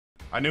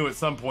I knew at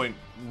some point,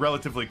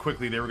 relatively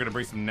quickly, they were gonna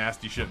bring some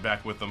nasty shit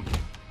back with them.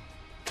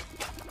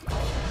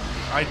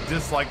 I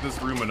dislike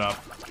this room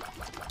enough.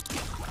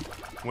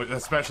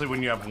 Especially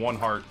when you have one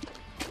heart.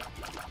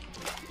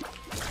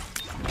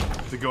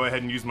 To go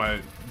ahead and use my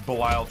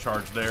Belial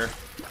charge there.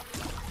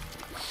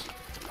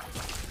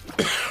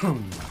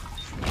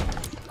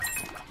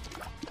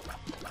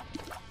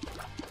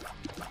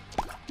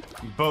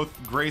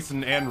 Both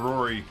Grayson and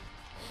Rory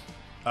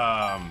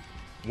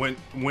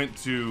went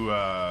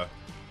to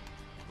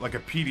like a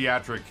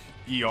pediatric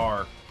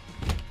ER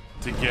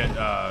to get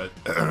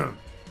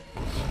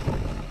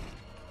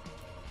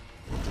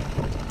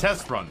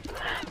test run,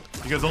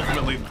 because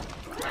ultimately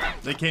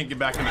they can't get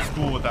back into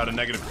school without a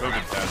negative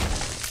COVID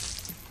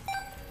test.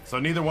 So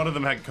neither one of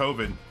them had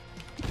COVID,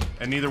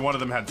 and neither one of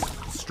them had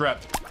strep.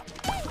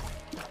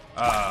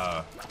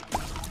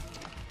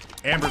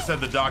 Amber said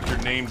the doctor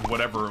named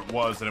whatever it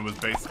was, and it was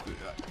basically,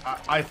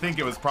 I think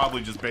it was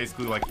probably just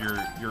basically like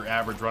your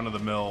average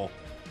run-of-the-mill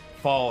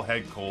fall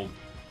head cold.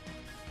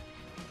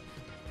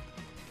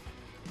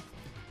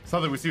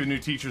 Something we see with new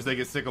teachers, they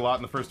get sick a lot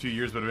in the first few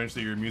years, but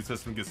eventually your immune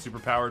system gets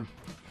superpowered.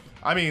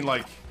 I mean,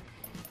 like,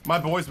 my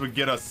boys would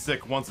get us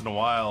sick once in a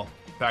while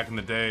back in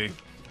the day.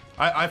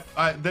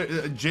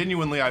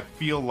 Genuinely, I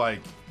feel like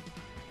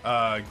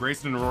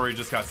Grayson and Rory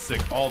just got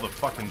sick all the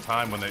fucking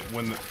time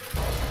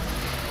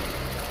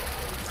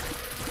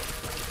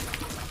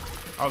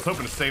I was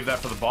hoping to save that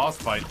for the boss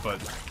fight, but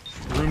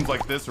rooms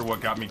like this are what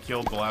got me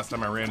killed the last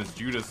time I ran as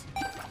Judas.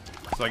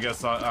 So I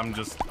guess I'm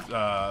just,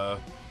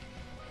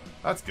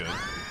 that's good.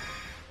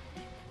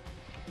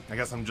 I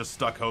guess I'm just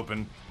stuck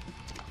hoping.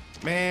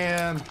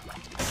 Man.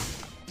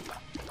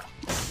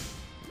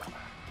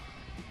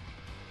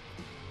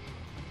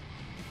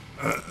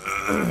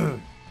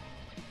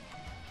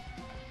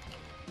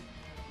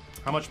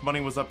 How much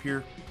money was up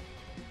here?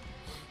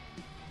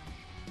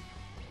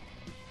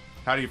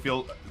 How do you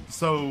feel?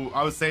 So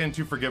I was saying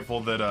too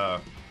forgetful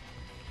that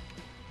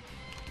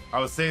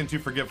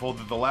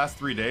the last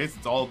 3 days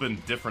it's all been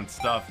different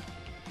stuff.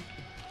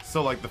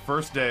 So like the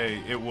first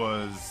day it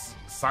was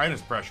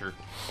sinus pressure.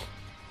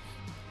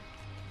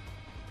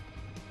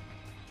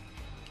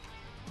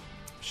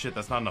 Shit,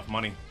 that's not enough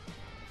money.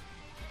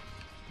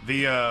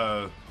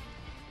 I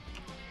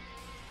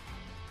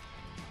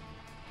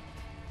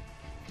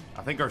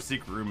think our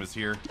secret room is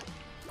here.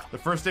 The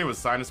first day was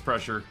sinus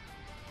pressure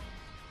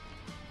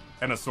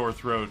and a sore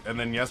throat, and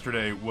then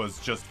yesterday was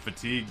just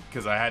fatigue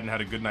because I hadn't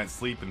had a good night's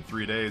sleep in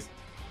 3 days.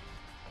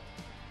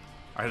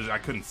 I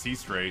couldn't see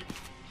straight.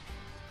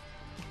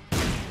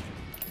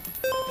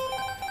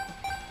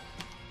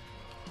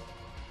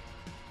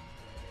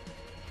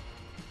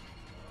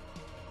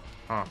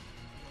 Huh.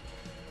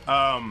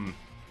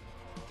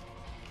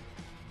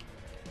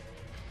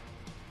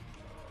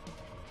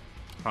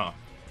 Huh.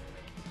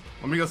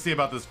 Let me go see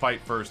about this fight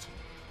first.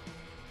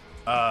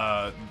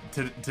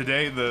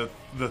 Today the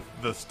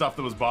stuff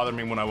that was bothering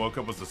me when I woke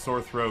up was a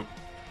sore throat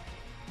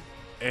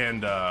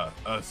and a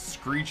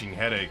screeching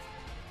headache.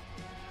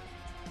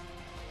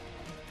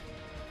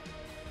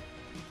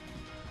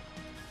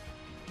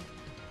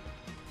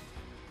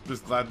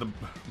 Just glad the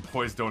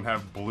boys don't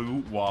have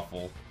blue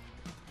waffle.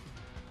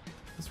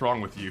 What's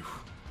wrong with you?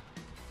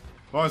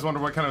 I've always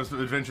wondered what kind of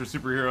adventure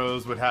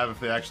superheroes would have if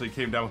they actually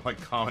came down with like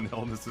common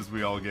illnesses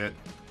we all get.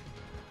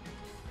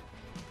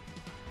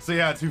 So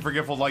yeah, too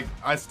forgetful. Like,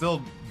 I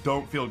still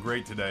don't feel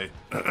great today.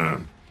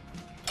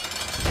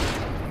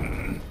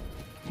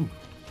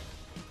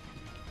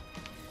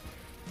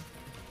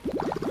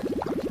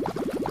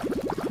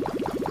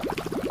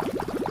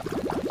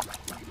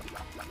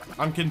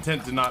 I'm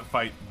content to not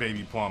fight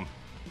Baby Plum.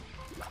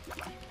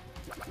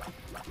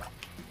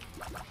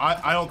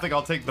 I don't think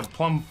I'll take the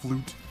plum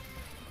flute.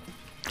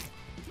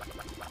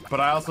 But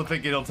I also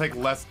think it'll take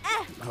less...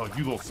 Oh,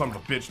 you little son of a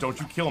bitch, don't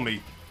you kill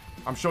me.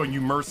 I'm showing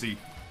you mercy.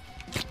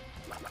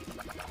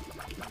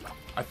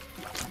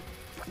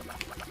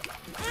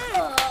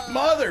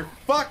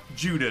 Motherfuck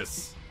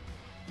Judas.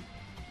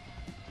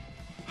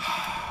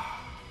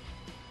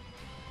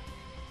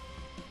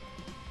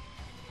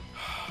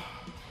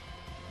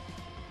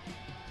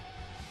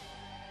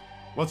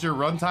 What's your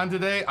runtime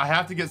today? I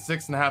have to get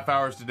 6.5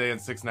 hours today and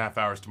 6.5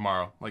 hours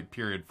tomorrow. Like,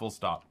 period. Full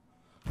stop.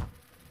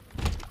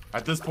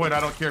 At this point, I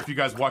don't care if you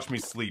guys watch me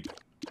sleep.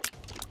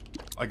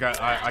 Like,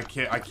 I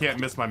can't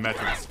miss my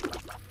metrics.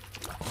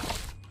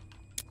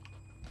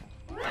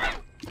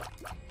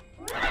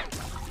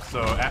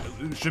 So,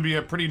 it should be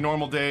a pretty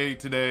normal day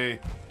today.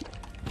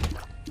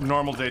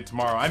 Normal day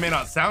tomorrow. I may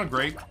not sound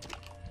great.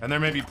 And there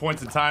may be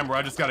points in time where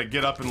I just gotta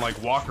get up and, like,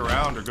 walk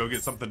around or go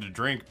get something to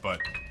drink, but...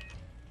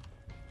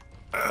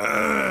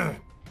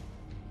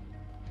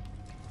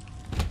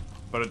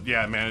 But,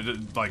 yeah,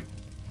 man, like...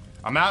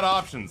 I'm out of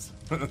options.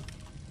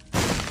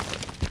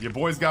 Your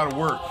boy's gotta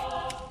work.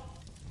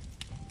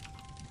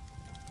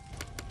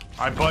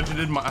 I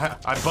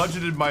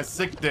budgeted my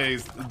sick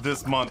days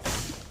this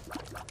month.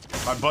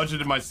 I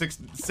budgeted my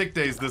sick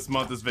days this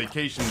month as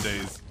vacation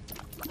days.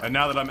 And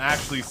now that I'm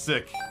actually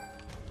sick,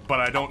 but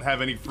I don't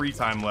have any free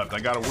time left, I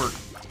gotta work.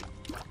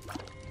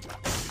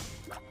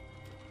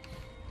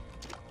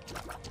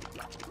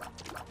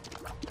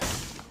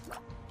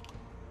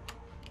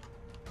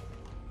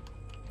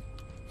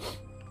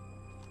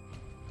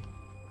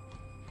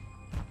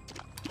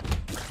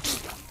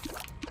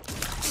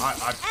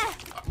 I'm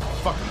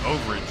fucking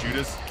over it,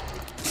 Judas.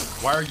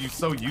 Why are you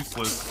so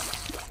useless?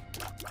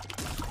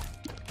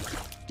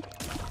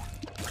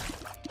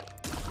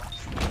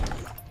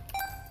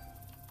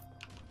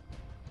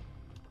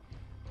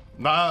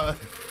 Nah,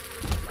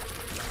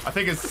 I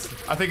think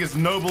it's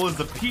noble as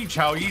the peach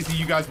how easy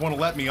you guys want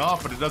to let me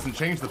off, but it doesn't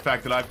change the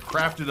fact that I've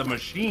crafted a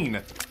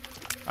machine.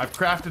 I've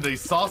crafted a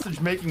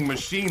sausage-making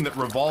machine that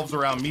revolves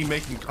around me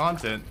making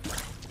content.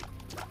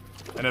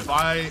 And if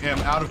I am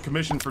out of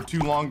commission for too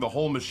long, the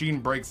whole machine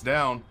breaks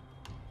down.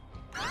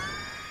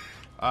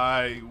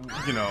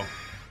 You know...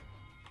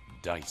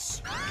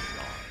 Dice.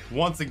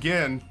 Once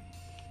again,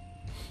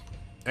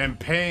 am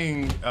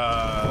paying,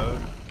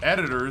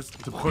 editors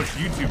to push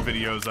YouTube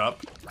videos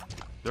up.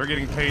 They're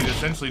getting paid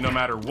essentially no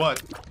matter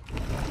what.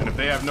 And if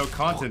they have no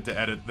content to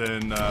edit,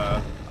 then,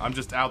 I'm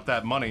just out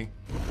that money.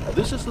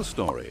 This is the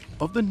story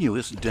of the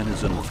newest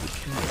denizen of the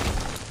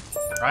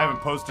cave. I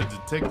haven't posted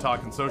to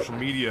TikTok and social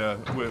media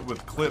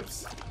with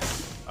clips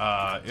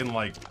in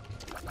like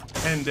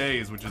 10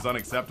 days, which is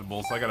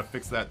unacceptable. So I gotta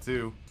fix that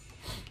too.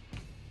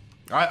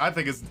 I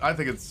think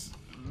it's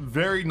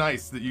very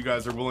nice that you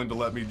guys are willing to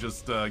let me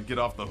just get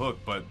off the hook,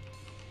 but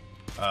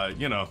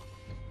you know,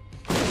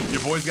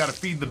 your boy's gotta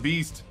feed the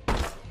beast.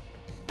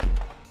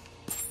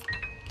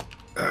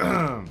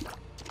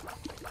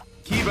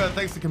 Kiba,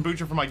 thanks to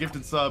Kombucha for my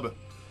gifted sub.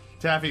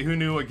 Taffy, who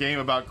knew a game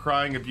about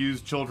crying,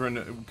 abused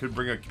children could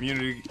bring a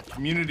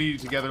community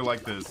together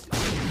like this?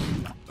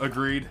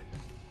 Agreed.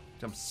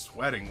 I'm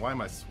sweating. Why am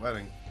I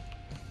sweating?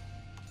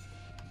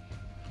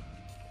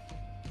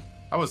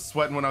 I was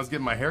sweating when I was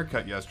getting my hair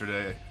cut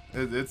yesterday.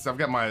 I've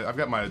got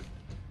my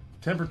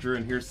temperature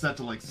in here set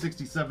to like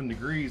 67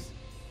 degrees.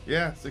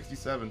 Yeah,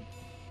 67.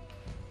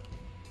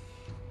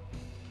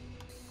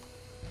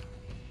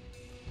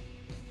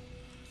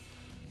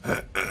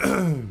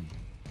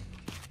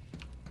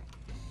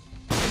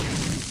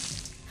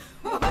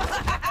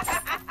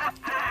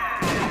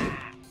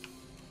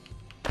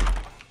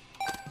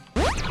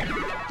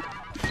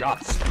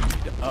 Shot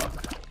speed up.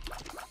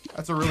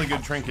 That's a really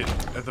good trinket,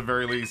 at the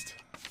very least.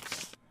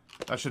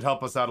 That should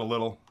help us out a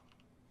little.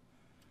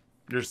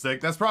 You're sick.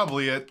 That's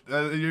probably it.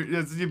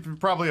 It's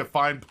probably a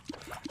fine.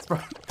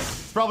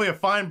 It's probably a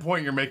fine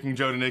point you're making,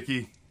 Joe to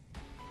Nikki.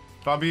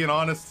 If I'm being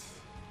honest,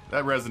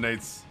 that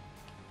resonates.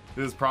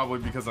 It is probably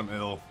because I'm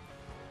ill.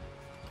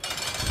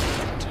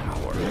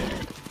 Tower.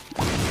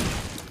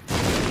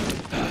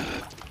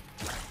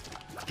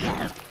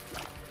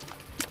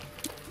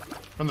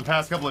 From the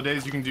past couple of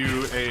days, you can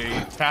do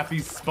a taffy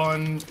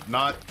spun,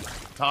 not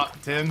top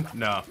 10.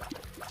 No.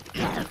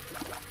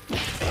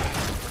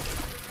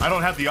 I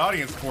don't have the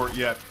audience for it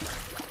yet.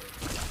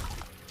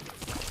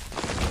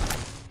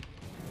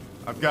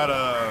 I've got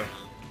a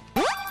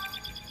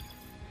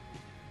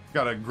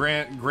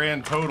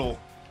grand total.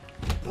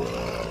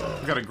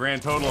 I've got a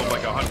grand total of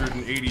like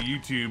 180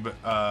 YouTube,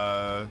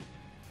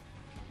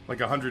 like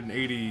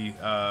 180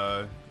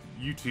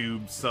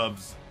 YouTube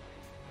subs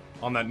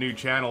on that new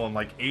channel and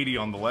like 80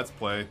 on the Let's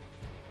Play.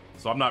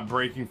 So I'm not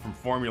breaking from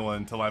formula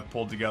until I've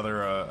pulled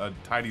together a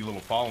tidy little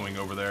following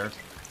over there.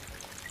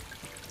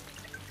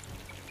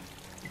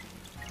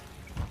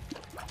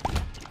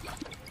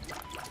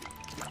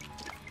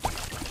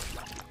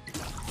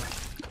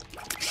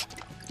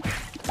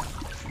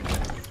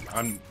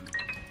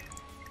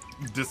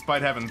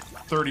 Despite having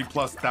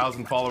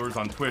 30,000+ followers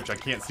on Twitch, I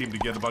can't seem to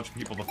get a bunch of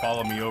people to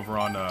follow me over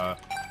on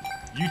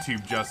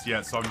YouTube just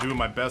yet. So I'm doing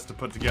my best to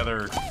put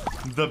together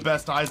the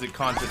best Isaac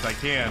content I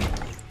can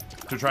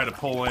to try to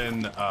pull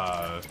in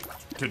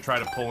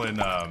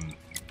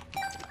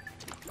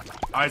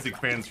Isaac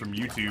fans from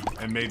YouTube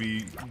and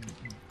maybe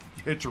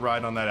hitch a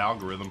ride on that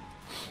algorithm.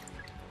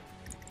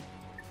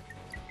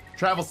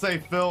 Travel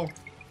safe, Phil.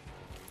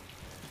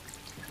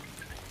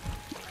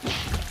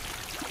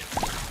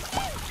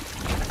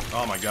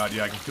 Oh my god,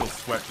 yeah, I can feel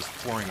sweat just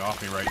pouring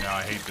off me right now.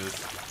 I hate this.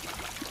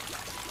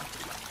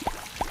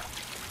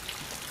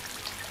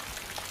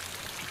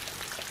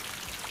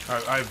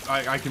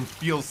 I can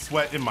feel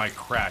sweat in my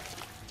crack.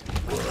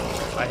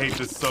 I hate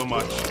this so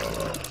much.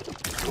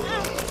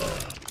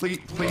 Please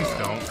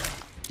don't.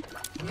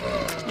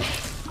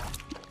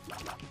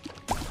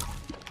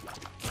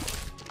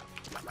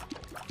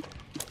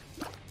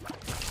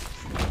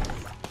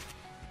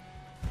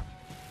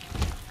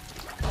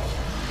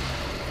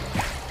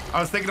 I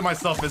was thinking to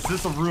myself, is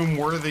this a room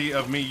worthy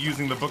of me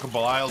using the Book of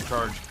Belial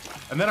charge?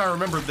 And then I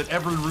remembered that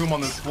every room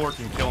on this floor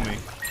can kill me.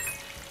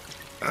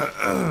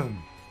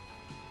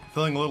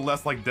 Feeling a little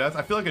less like death?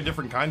 I feel like a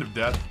different kind of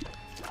death.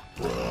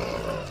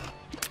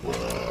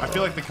 I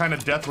feel like the kind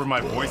of death where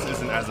my voice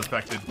isn't as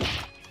affected.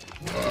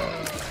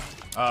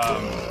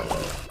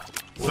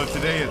 So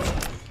today it's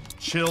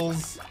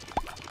chills,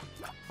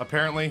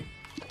 apparently.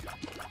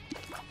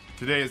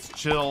 Today it's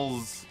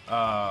chills,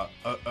 a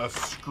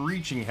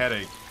screeching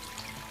headache.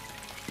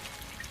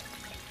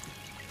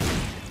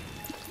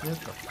 Get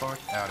the fuck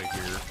out of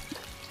here.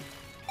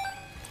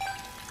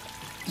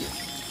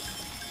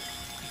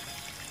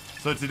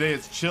 So today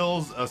it's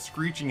chills, a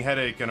screeching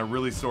headache, and a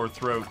really sore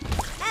throat.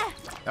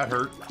 That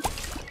hurt.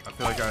 I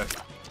feel like I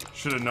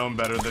should have known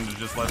better than to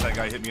just let that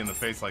guy hit me in the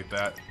face like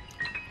that.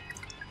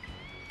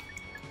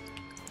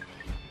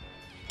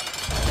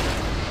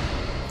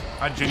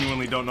 I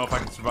genuinely don't know if I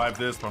can survive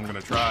this, but I'm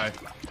gonna try.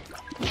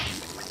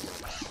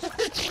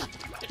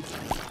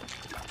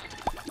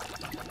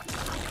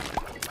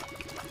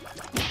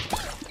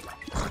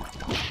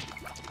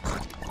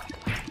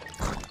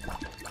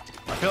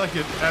 I feel like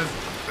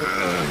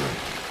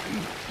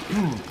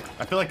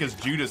I feel like as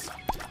Judas,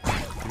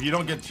 if you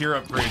don't get tier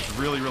upgrades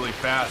really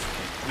fast,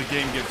 the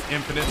game gets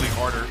infinitely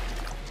harder.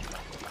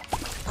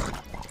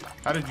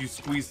 How did you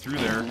squeeze through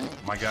there,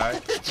 my guy?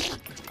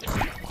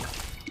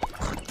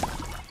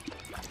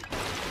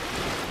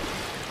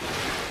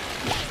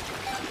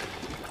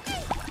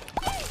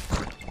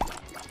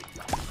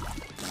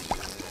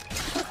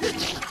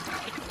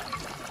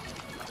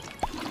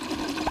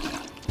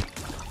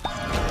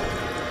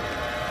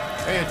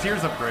 Hey, a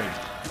tiers upgrade.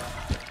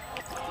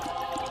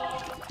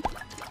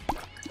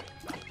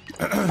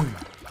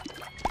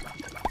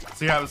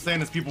 See, I was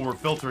saying as people were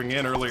filtering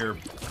in earlier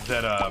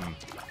that,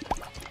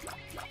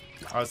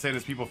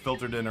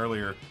 filtered in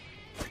earlier.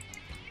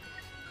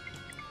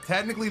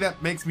 Technically,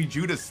 that makes me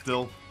Judas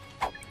still.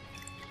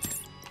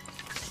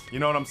 You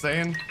know what I'm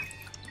saying?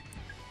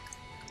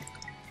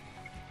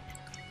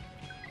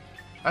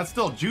 That's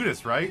still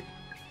Judas, right?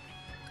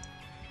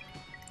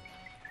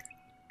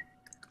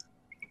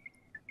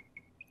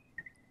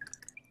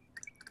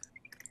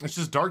 It's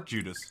just Dark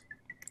Judas.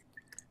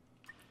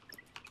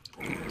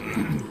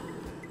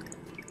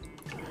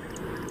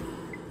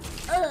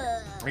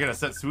 I gotta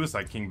set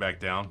Suicide King back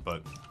down,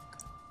 but...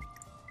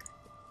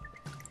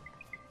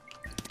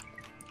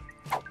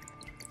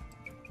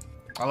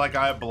 I like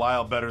Eye of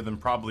Belial better than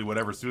probably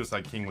whatever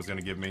Suicide King was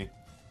gonna give me.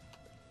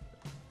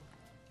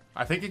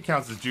 I think it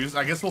counts as Judas.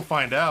 I guess we'll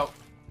find out.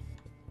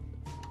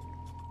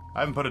 I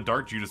haven't put a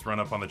Dark Judas run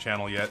up on the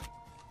channel yet.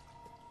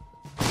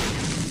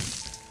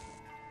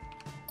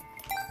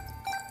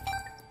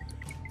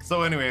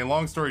 So anyway,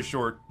 long story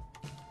short,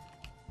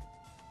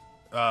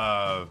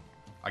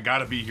 I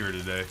gotta be here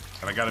today,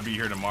 and I gotta be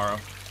here tomorrow.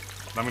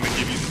 And I'm gonna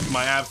give you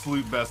my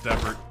absolute best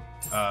effort.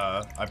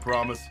 I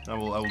promise. I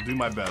will do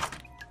my best.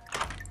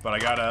 But I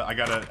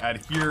gotta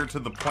adhere to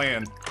the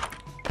plan.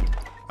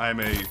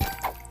 I'm a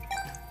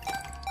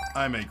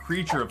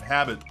creature of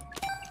habit.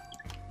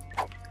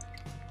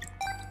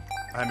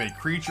 I'm a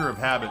creature of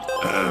habit.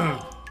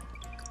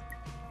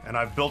 And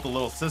I've built a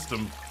little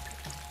system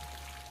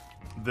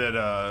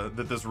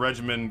that this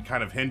regimen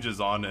kind of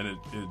hinges on, and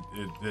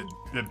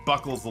it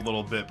buckles a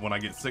little bit when I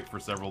get sick for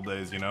several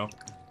days, you know?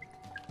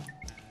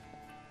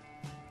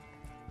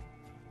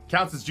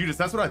 Counts as Judas,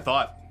 that's what I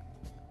thought.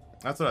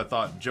 That's what I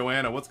thought.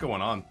 Joanna, what's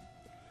going on?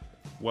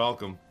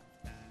 Welcome.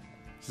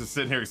 Just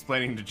sitting here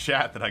explaining to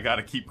chat that I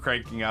gotta keep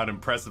cranking out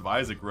impressive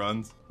Isaac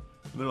runs.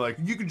 And they're like,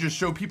 you can just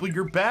show people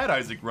your bad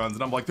Isaac runs,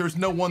 and I'm like, there's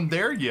no one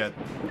there yet.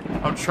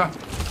 I'm trying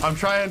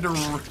to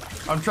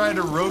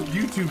rope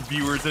YouTube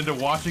viewers into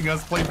watching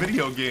us play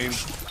video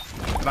games,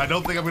 and I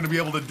don't think I'm gonna be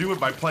able to do it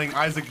by playing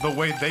Isaac the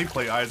way they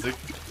play Isaac.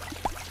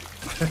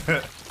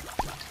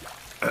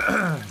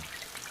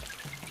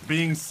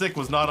 Being sick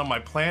was not on my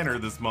planner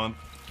this month.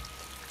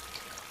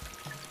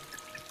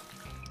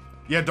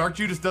 Yeah, Dark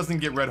Judas doesn't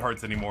get red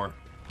hearts anymore.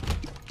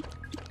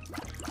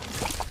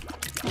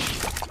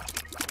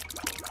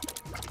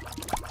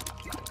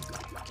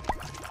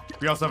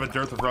 We also have a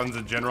dearth of runs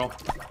in general.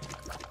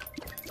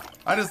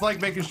 I just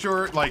like making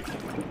sure, like,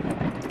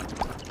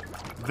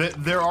 that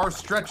there are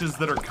stretches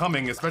that are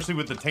coming, especially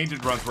with the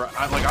tainted runs, where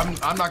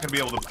I'm not gonna be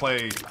able to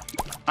play.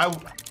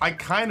 I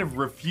kind of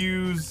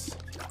refuse.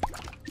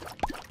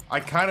 I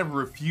kind of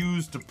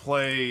refuse to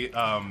play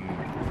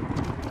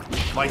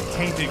like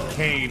Tainted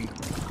Cain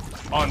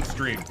on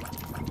stream.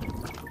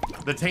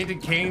 The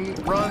Tainted Cain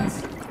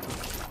runs,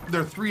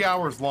 they're 3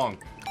 hours long,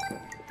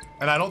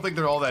 and I don't think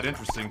they're all that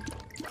interesting.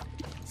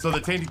 So the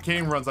Tainted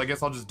Cain runs, I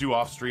guess I'll just do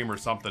off stream or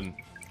something.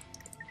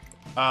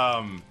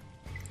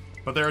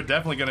 But there are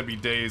definitely gonna be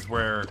days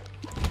where,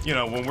 you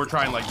know, when we're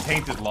trying like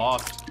Tainted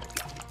Lost,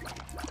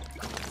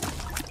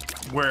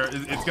 where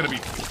it's gonna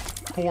be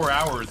 4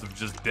 hours of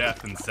just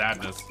death and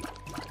sadness.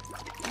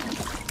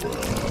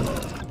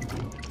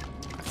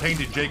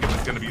 Tainted Jacob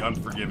is gonna be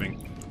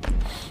unforgiving.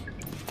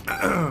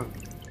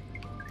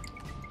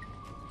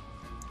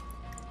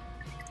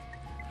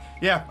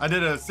 Yeah, I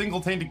did a single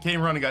Tainted Cain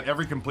run and got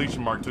every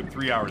completion mark. Took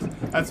 3 hours.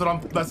 That's what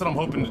I'm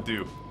hoping to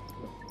do.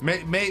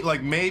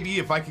 Maybe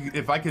if I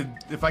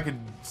could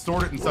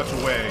sort it in such a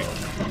way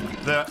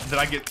that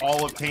I get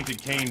all of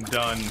Tainted Cain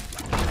done.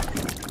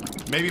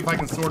 Maybe if I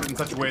can sort it in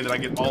such a way that I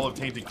get all of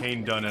Tainted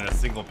Cain done in a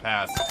single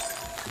pass,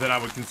 then I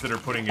would consider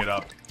putting it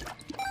up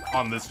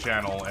on this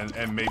channel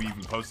and maybe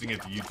even posting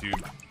it to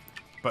YouTube.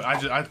 But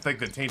I think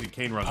that Tainted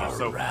Cain runs are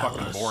so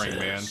fucking boring,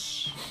 man.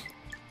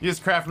 You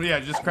just craft, yeah,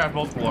 just craft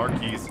multiple art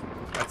keys.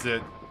 That's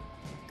it.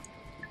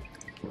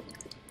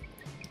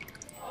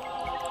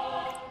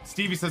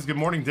 Stevie says, good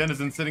morning,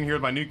 Denizen. Sitting here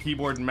with my new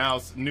keyboard and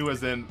mouse. New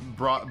as in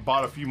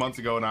bought a few months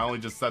ago, and I only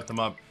just set them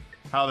up.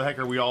 How the heck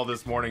are we all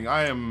this morning?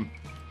 I am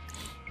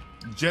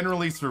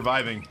Generally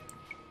surviving.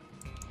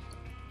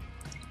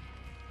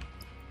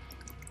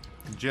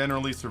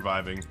 Generally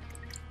surviving.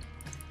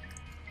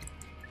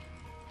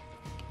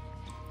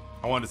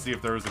 I wanted to see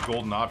if there was a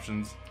golden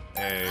options.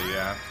 Hey,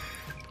 yeah.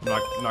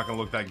 I'm not gonna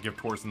look that gift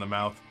horse in the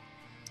mouth.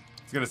 I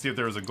was gonna see if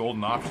there was a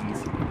golden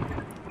options.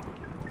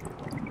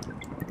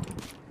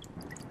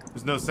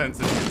 There's no sense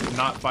in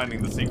not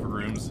finding the secret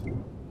rooms.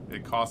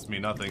 It costs me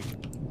nothing.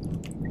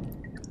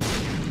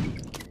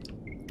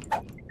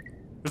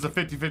 There's a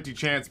 50-50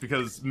 chance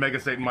because Mega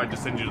Satan might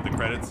just send you to the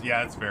credits.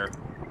 Yeah, that's fair.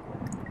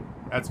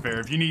 That's fair.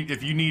 If you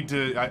need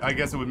to, I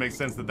guess it would make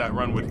sense that that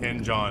run would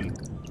hinge on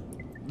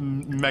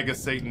Mega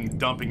Satan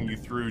dumping you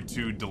through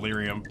to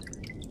Delirium.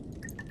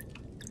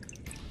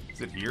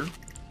 Is it here?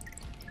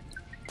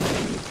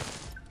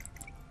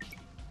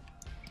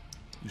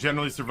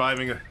 Generally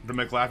surviving the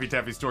McLaffy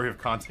Taffy story of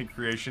content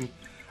creation.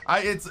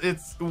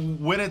 It's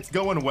when it's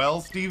going well,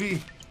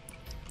 Stevie.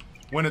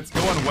 When it's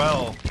going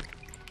well,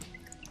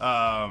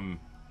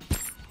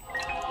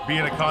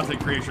 being a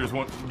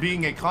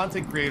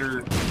content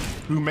creator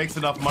who makes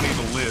enough money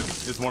to live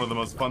is one of the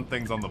most fun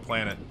things on the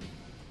planet.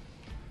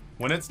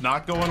 When it's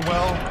not going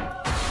well,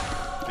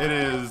 it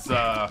is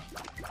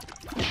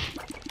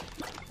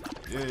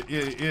it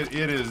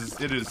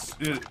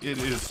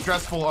is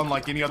stressful,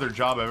 unlike any other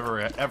job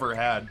I've ever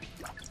had.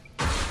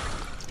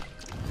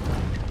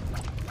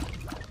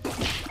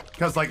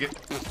 Because like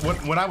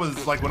when I was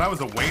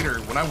a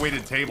waiter, when I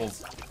waited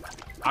tables,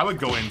 I would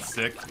go in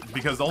sick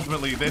because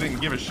ultimately they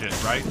didn't give a shit,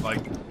 right?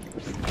 Like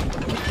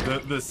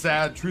the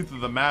sad truth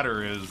of the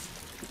matter is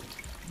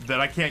that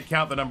I can't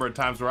count the number of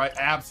times where I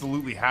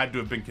absolutely had to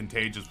have been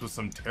contagious with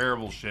some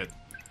terrible shit,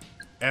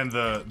 and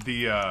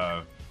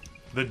the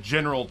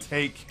general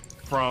take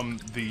from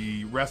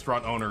the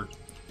restaurant owner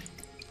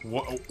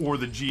or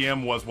the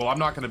GM was, well, I'm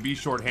not going to be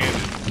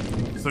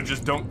shorthanded, so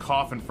just don't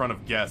cough in front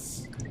of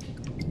guests.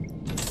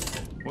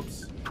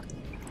 Whoops. I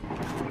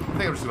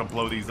think I'm just going to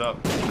blow these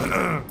up.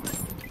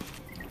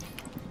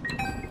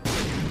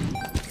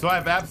 So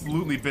I've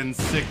absolutely been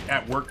sick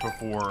at work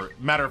before.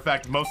 Matter of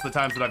fact, most of the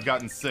times that I've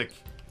gotten sick,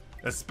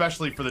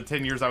 especially for the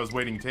 10 years I was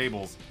waiting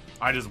tables,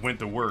 I just went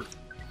to work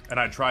and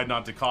I tried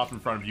not to cough in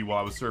front of you while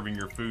I was serving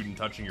your food and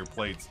touching your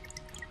plates.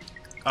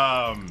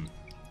 But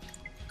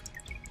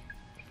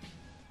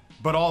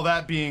all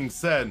that being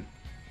said,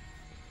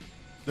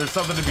 there's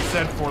something to be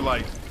said for,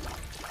 like,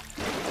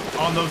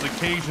 on those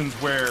occasions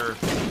where,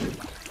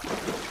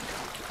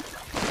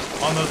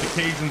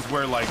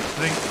 like,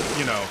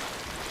 you know,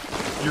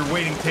 you're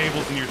waiting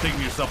tables and you're thinking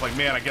to yourself, like,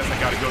 man, I guess I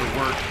gotta go to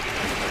work.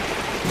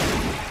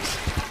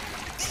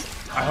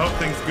 I hope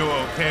things go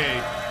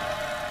okay.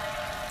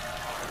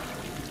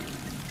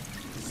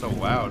 It's so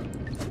loud.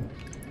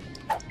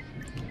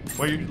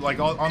 Well, you're, like,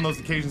 on those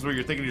occasions where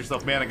you're thinking to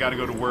yourself, man, I gotta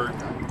go to work.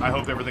 I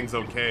hope everything's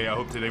okay. I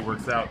hope today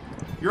works out.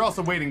 You're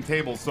also waiting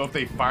tables, so if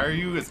they fire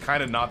you, it's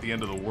kind of not the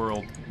end of the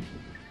world.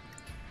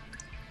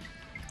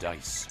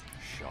 Dice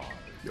shard.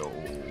 Yo,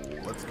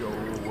 let's go.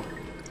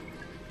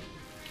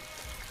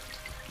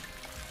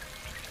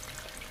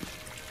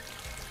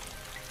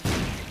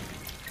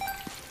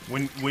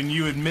 When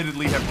you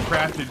admittedly have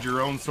crafted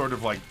your own sort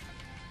of, like,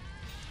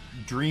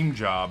 dream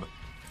job,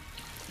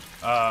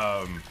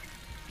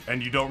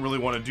 and you don't really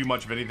want to do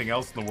much of anything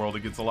else in the world,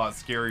 it gets a lot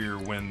scarier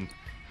when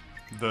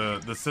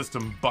the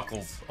system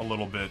buckles a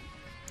little bit.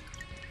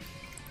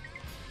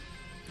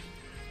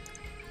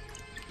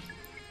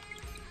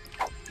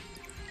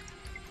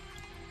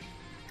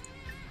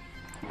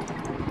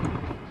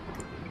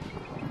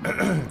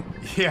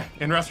 Yeah,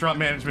 in restaurant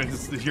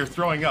management, you're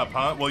throwing up,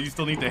 huh? Well, you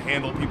still need to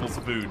handle people's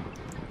food.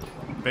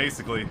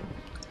 Basically.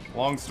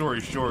 Long story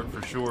short,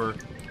 for sure.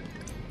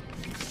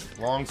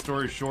 Long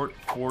story short,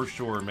 for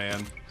sure,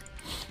 man.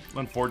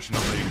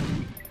 Unfortunately.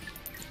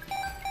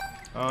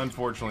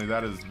 Unfortunately,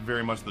 that is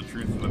very much the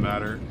truth of the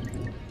matter.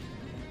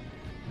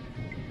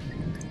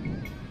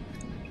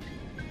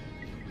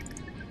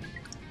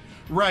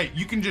 Right,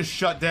 you can just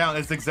shut down.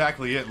 That's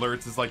exactly it,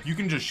 Lurtz. It's like, you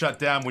can just shut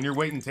down when you're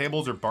waiting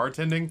tables or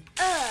bartending.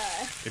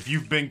 If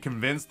you've been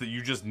convinced that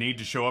you just need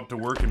to show up to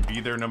work and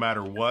be there no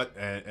matter what,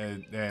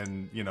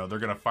 and you know, they're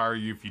gonna fire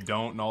you if you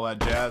don't and all that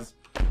jazz.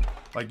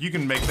 Like, you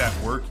can make that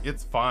work.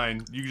 It's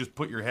fine. You just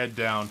put your head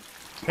down.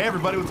 Hey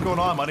everybody, what's going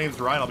on? My name's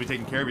Ryan. I'll be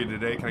taking care of you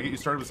today. Can I get you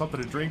started with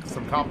something to drink?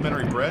 Some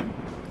complimentary bread?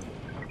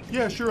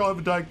 Yeah, sure. I'll have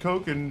a Diet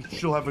Coke, and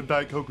she'll have a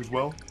Diet Coke as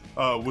well.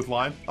 With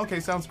lime. Okay,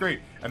 sounds great.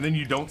 And then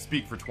you don't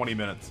speak for 20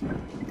 minutes.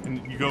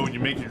 And you go and you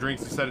make your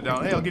drinks, you set it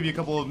down. Hey, I'll give you a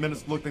couple of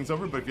minutes to look things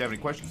over, but if you have any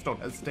questions,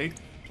 don't hesitate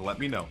to let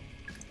me know.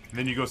 And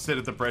then you go sit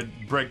at the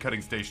bread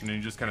cutting station and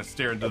you just kind of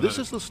stare into This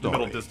is the story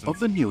middle distance. of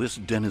the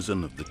newest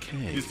denizen of the You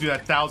cave. just do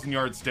that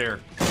 1,000-yard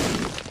stare.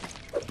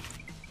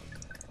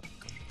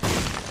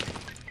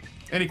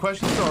 Any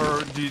questions,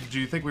 or do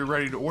you think we're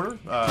ready to order?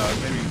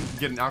 Maybe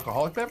get an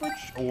alcoholic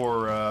beverage,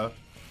 or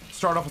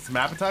start off with some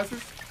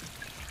appetizers?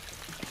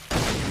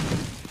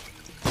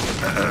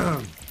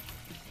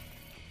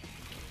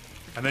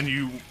 And then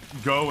you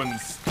go and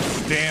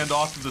stand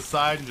off to the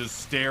side and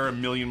just stare a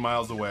million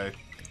miles away.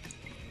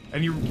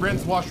 And you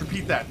rinse, wash,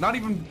 repeat that. Not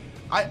even,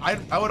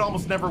 I would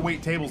almost never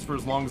wait tables for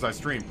as long as I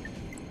stream.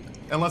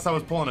 Unless I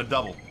was pulling a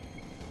double.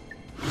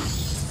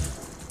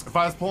 If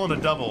I was pulling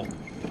a double,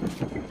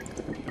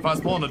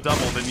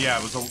 then yeah,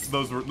 it was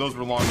those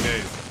were long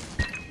days.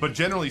 But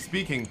generally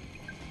speaking,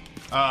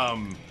 there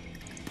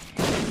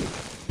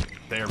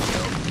we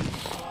go.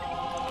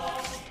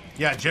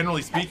 Yeah,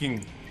 generally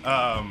speaking,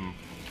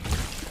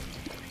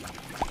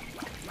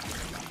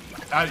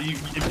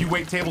 if you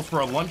wait tables for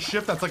a lunch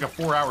shift, that's like a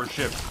 4-hour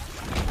shift.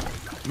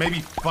 Maybe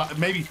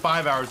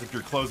 5 hours if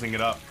you're closing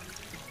it up.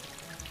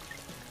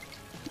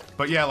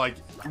 But yeah, like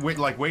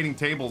waiting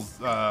tables,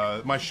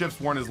 my shifts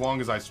weren't as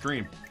long as I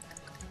stream.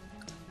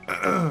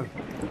 At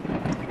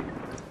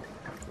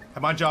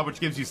my job, which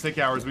gives you sick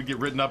hours, we get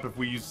written up if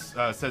we use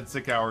said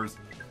sick hours.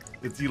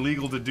 It's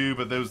illegal to do,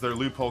 but there's their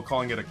loophole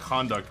calling it a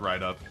conduct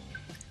write-up.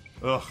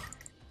 Ugh.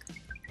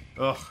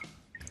 Ugh.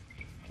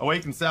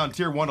 Awaken Sound,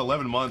 tier 1,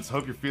 11 months.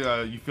 Hope you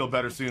feel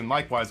better soon.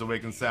 Likewise,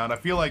 Awaken Sound. I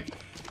feel like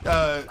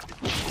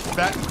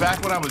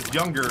back when I was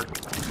younger,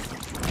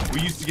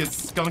 we used to get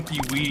skunky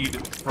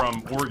weed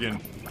from Oregon.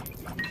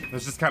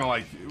 It's just kind of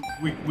like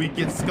we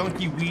get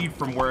skunky weed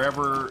from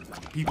wherever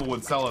people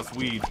would sell us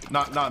weed.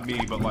 Not me,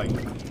 but like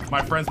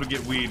my friends would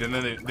get weed and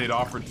then they'd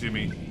offer it to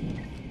me.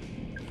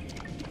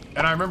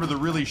 And I remember the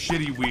really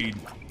shitty weed.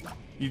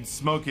 You'd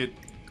smoke it,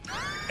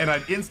 and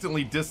I'd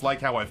instantly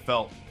dislike how I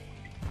felt.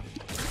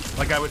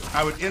 Like I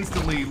would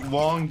instantly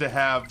long to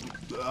have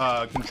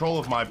control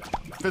of my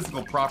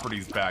physical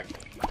properties back.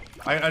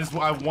 I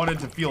wanted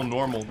to feel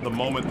normal the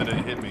moment that it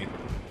hit me.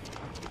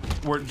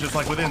 Where just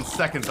like within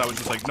seconds I was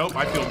just like, nope,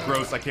 I feel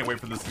gross. I can't wait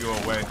for this to go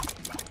away.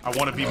 I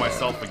want to be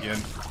myself again.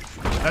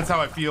 That's how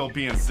I feel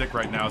being sick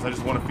right now. Is I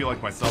just want to feel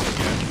like myself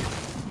again.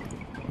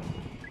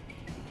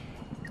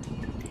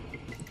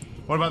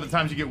 What about the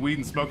times you get weed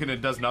and smoke and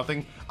it does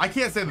nothing? I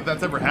can't say that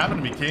that's ever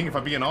happened to me, King, if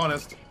I'm being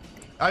honest.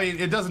 I mean,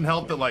 it doesn't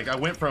help that, like, I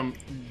went from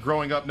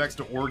growing up next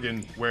to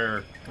Oregon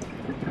where,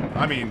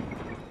 I mean,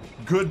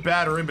 good,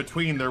 bad, or in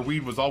between, their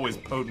weed was always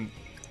potent.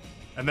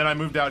 And then I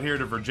moved out here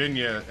to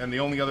Virginia, and the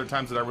only other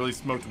times that I really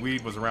smoked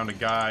weed was around a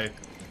guy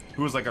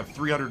who was like a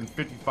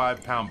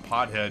 355-pound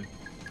pothead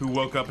who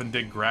woke up and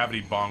did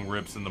gravity bong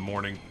rips in the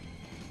morning.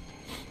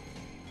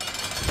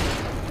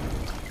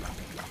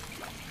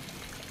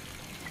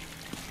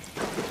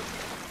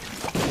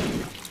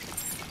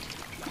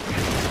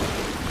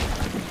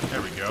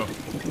 There we go.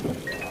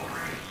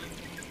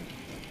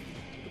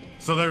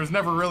 So there was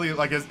never really,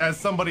 like, as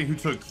somebody who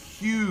took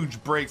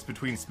huge breaks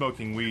between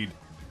smoking weed,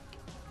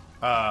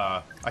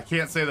 I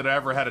can't say that I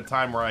ever had a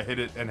time where I hit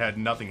it and had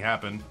nothing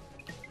happen.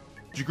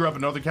 Did you grow up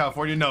in Northern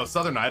California? No,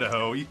 Southern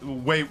Idaho.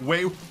 Way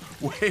worse.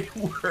 Way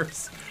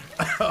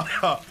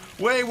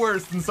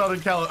worse than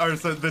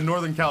than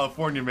Northern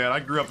California, man. I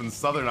grew up in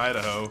Southern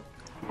Idaho.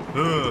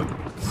 Ugh.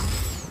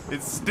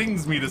 It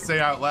stings me to say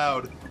out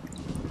loud.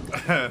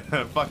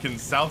 Fucking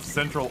South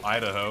Central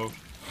Idaho.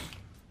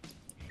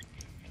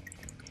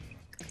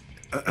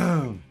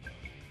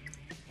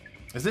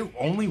 Is it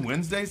only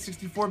Wednesday,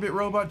 64-bit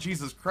robot?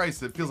 Jesus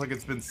Christ, it feels like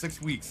it's been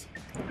 6 weeks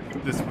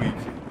this week.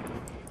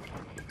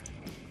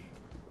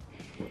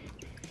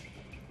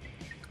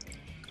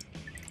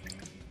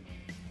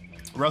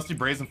 Rusty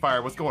Brazen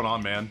Fire, what's going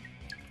on, man?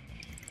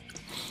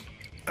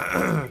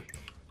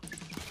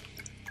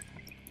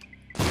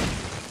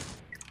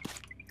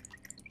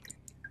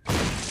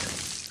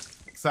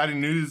 Exciting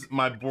news,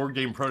 my board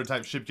game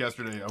prototype shipped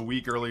yesterday, a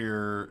week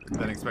earlier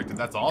than expected.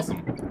 That's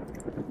awesome.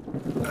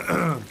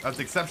 That's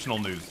exceptional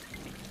news.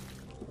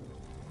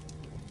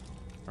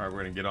 Alright, we're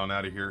gonna get on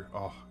out of here.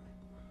 Oh.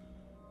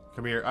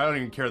 Come here. I don't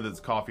even care that it's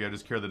coffee, I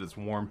just care that it's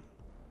warm.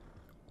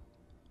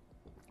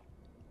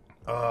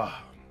 I'm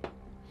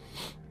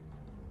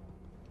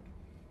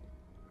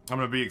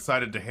gonna be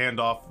excited to hand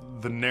off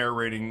the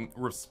narrating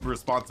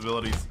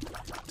responsibilities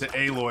to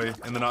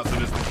Aloy in the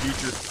not-so-distant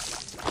future.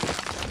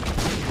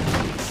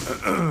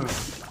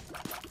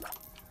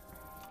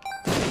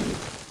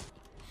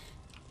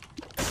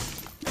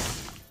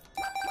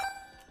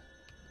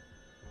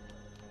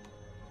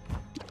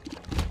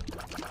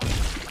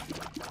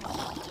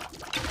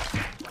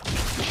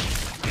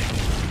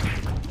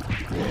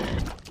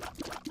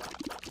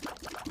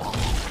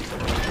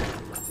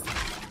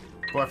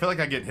 Well, I feel like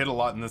I get hit a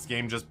lot in this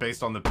game just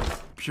based on the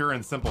pure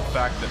and simple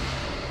fact that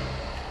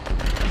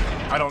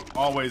I don't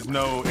always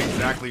know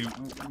exactly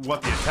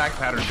what the attack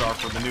patterns are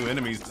for the new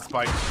enemies,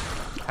 despite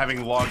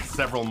having logged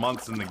several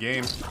months in the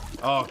game.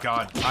 Oh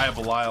god, Eye of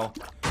Belial.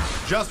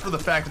 Just for the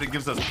fact that it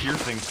gives us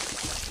piercing.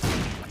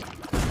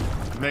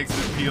 It makes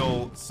it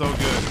feel so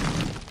good.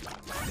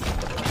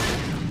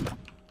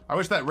 I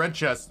wish that red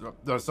chest,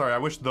 oh, sorry, I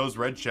wish those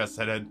red chests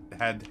had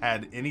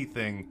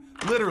anything,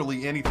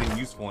 literally anything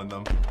useful in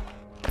them.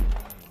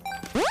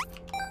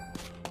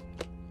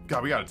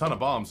 God, we got a ton of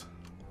bombs.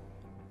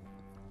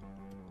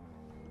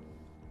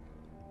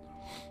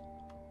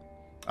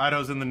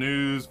 Idaho's in the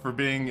news for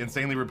being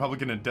insanely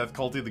Republican and death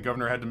culty. The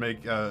governor had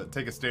to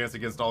take a stance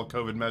against all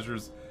COVID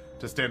measures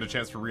to stand a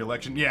chance for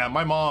re-election. Yeah,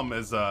 my mom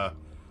is a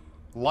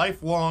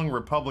lifelong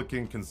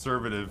Republican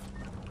conservative.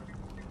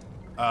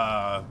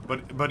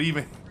 But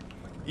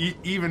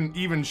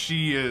even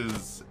she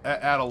is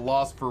at a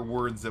loss for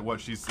words at what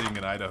she's seeing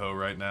in Idaho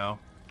right now.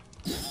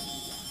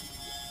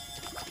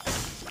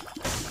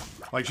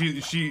 Like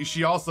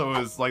she also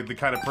is like the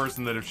kind of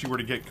person that if she were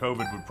to get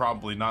COVID would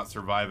probably not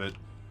survive it.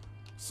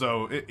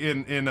 So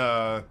in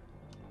the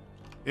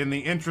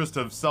interest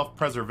of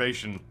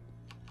self-preservation,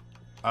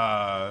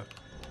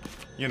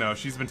 you know,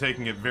 she's been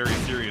taking it very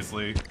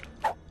seriously.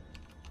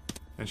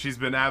 And she's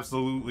been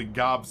absolutely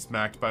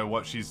gobsmacked by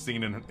what she's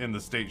seen in the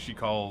state she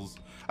calls...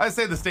 I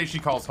say the state she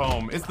calls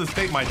home. It's the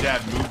state my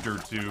dad moved her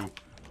to.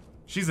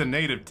 She's a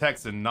native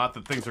Texan, not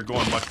that things are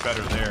going much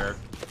better there.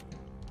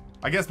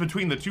 I guess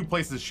between the two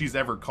places she's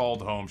ever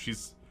called home,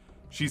 she's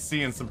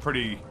seeing some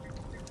pretty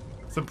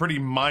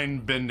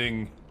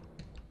mind-bending,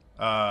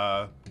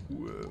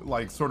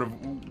 like sort of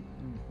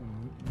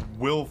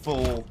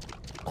willful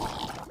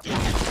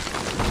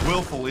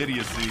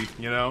idiocy,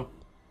 you know?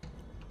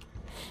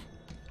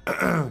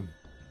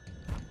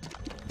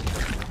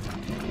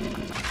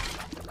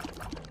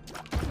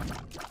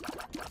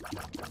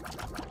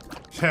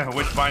 Yeah,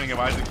 which Binding of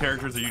Isaac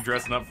characters are you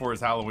dressing up for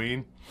as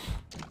Halloween?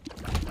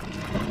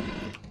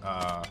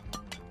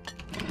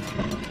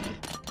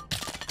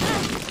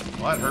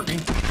 Well, that hurt me.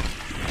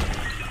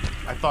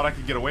 I thought I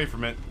could get away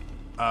from it.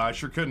 I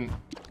sure couldn't.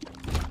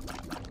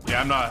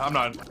 Yeah, I'm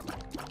not.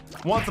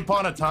 Once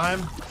upon a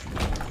time,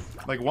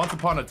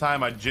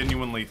 I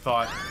genuinely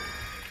thought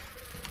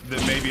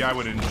that maybe I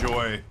would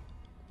enjoy,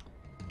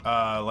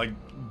 like,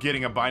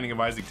 getting a Binding of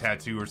Isaac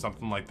tattoo or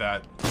something like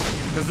that.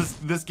 Because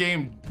this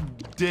game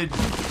did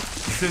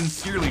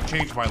sincerely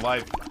change my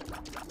life.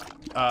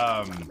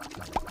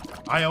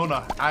 I own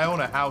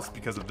a house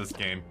because of this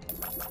game.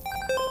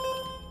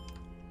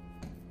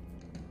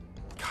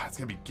 God, it's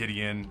gonna be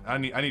Gideon. I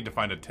need to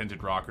find a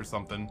tinted rock or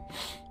something.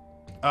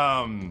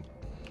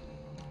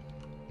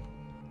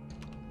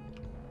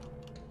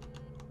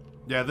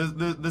 Yeah,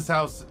 this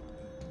house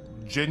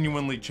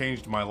genuinely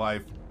changed my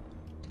life.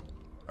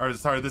 Or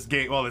sorry, this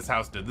game. Well, this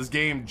house did. This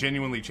game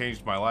genuinely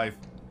changed my life.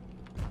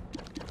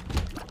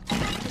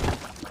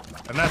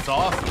 And that's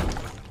awesome.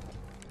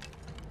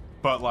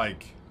 But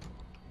like,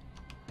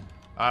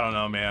 I don't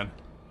know, man.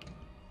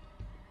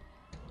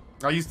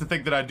 I used to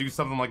think that I'd do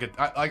something like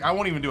I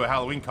won't even do a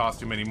Halloween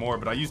costume anymore,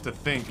 but I used to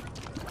think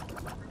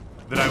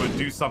that I would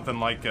do something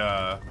like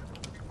a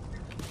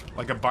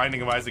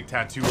Binding of Isaac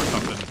tattoo or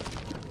something.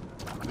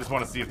 I just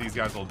want to see if these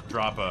guys will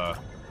drop a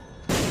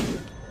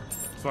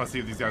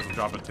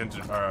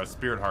tinted or a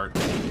spirit heart.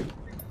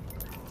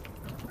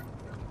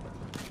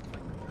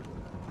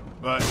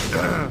 But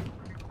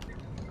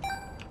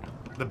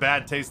the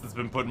bad taste that's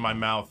been put in my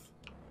mouth,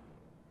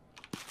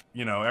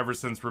 you know, ever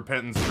since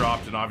Repentance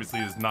dropped, and obviously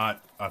is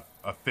not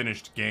a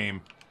finished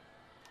game,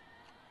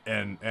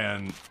 and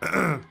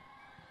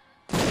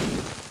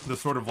the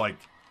sort of like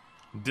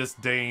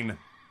disdain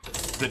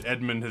that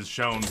Edmund has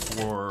shown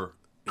for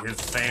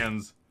his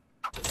fans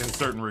in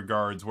certain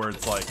regards, where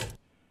it's like,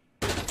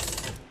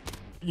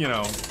 you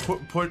know,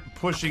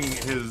 pushing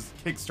his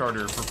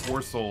Kickstarter for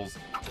 4 Souls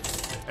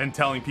and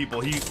telling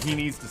people he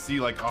needs to see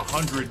like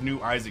 100 new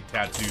Isaac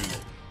tattoos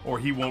or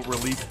he won't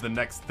release the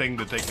next thing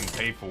that they can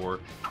pay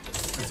for.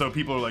 And so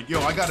people are like, yo,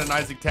 I got an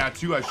Isaac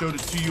tattoo. I showed it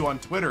to you on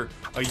Twitter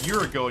a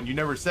year ago and you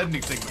never said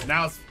anything, but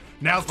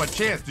now's my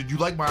chance. Did you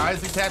like my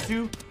Isaac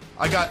tattoo?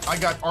 I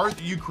got art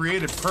that you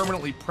created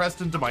permanently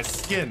pressed into my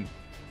skin.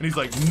 And he's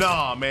like,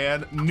 nah,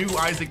 man, new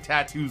Isaac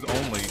tattoos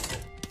only.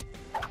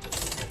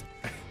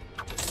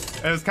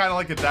 And it's kind of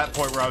like at that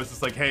point where I was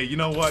just like, hey, you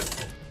know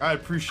what? I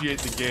appreciate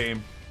the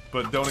game,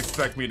 but don't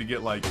expect me to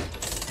get like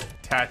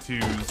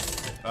tattoos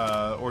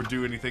or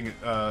do anything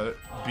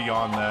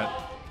beyond that,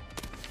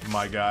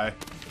 my guy.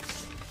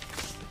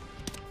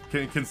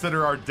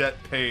 Consider our debt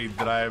paid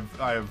that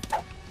I have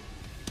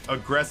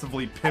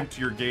aggressively pimped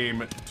your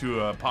game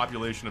to a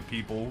population of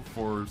people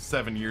for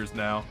 7 years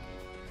now.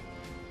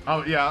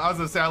 Oh yeah, I was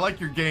gonna say I like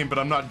your game, but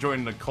I'm not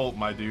joining the cult,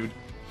 my dude.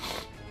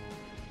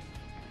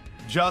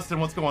 Justin,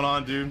 what's going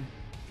on, dude?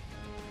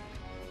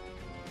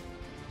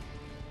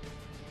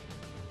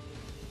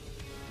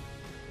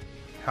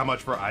 How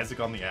much for Isaac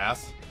on the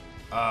ass?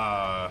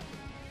 I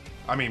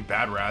mean,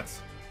 Bad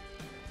Rats.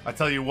 I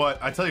tell you what,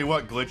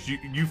 Glitch.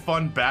 You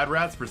fund Bad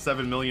Rats for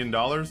 $7 million,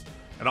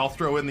 and I'll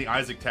throw in the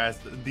Isaac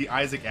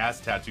ass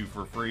tattoo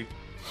for free.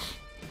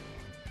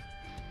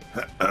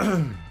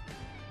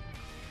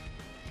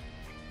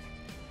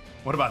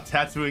 What about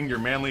tattooing your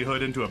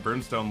manlyhood into a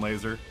brimstone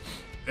laser?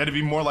 It'd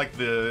be more like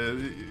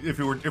if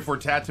we're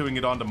tattooing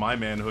it onto my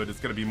manhood, it's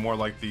gonna be more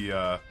like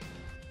the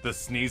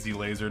sneezy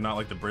laser, not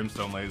like the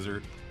brimstone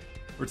laser.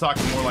 We're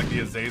talking more like the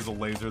Azazel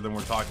laser than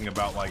we're talking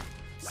about like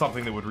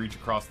something that would reach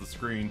across the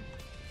screen.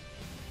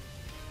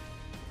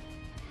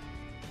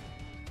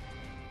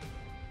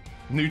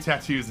 New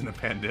tattoos in a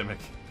pandemic.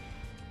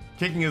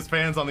 Kicking his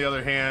fans, on the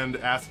other hand,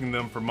 asking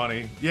them for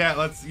money. Yeah,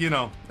 that's, you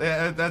know,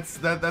 that's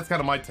kind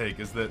of my take,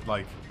 is that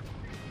like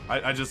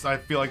I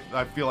feel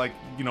like,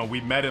 you know, we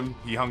met him,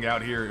 he hung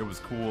out here, it was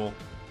cool.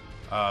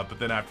 But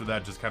then after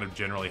that, just kind of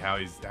generally how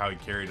he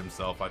carried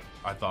himself,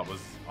 I thought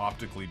was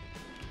optically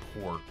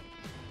poor.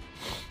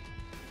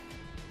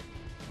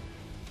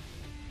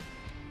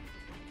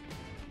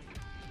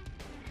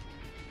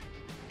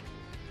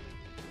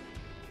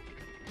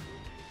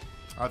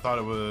 I thought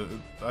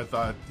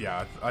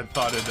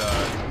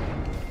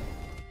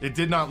it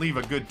did not leave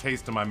a good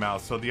taste in my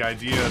mouth. So the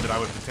idea that I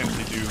would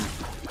potentially do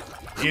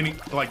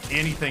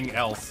anything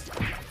else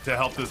to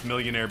help this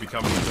millionaire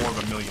become more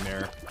of a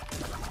millionaire.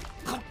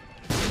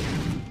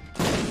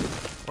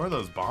 Where are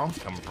those bombs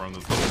coming from,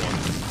 those little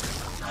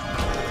ones?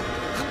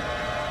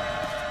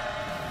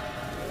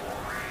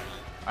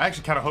 I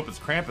actually kind of hope it's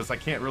Krampus. I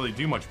can't really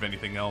do much of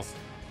anything else.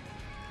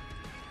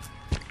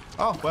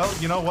 Oh, well,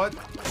 you know what?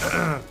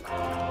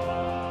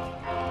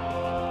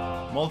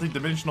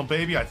 Multi-dimensional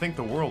baby, I think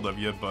the world of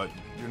you, but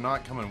you're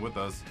not coming with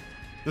us.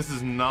 This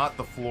is not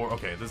the floor.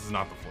 Okay, this is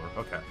not the floor.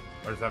 Okay,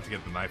 I just have to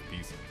get the knife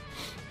piece.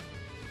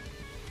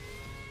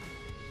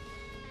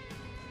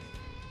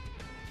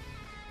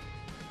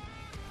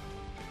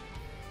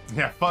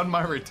 Yeah, fund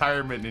my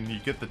retirement and you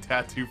get the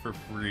tattoo for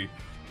free.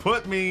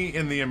 Put me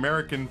in the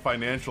American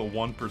financial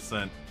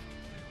 1%.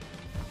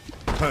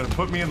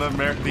 Put me in the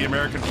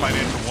American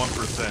financial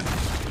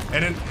 1%.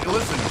 And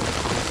listen,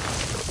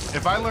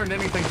 if I learned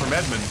anything from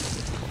Edmund,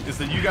 is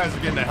that you guys are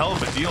getting a hell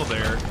of a deal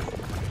there.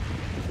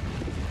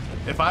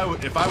 If I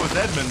was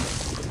Edmund,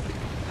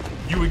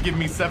 you would give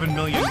me $7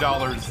 million,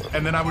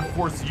 and then I would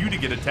force you to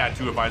get a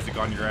tattoo of Isaac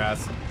on your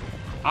ass.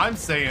 I'm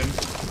saying,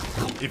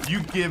 if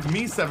you give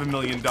me $7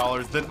 million,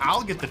 then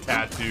I'll get the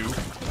tattoo,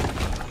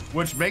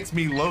 which makes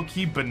me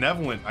low-key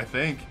benevolent, I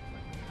think.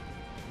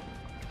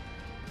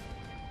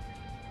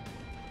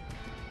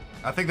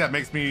 I think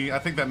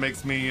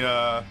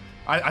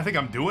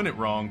I'm doing it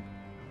wrong.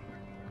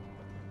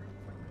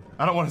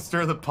 I don't want to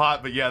stir the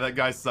pot, but yeah, that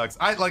guy sucks.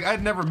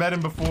 I'd never met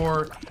him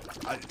before.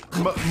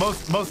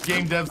 Most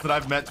game devs that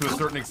I've met to a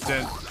certain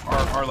extent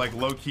are like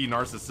low-key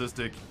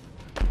narcissistic.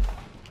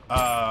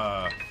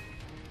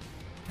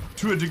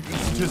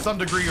 To some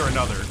degree or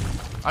another.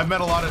 I've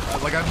met a lot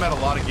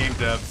of game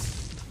devs,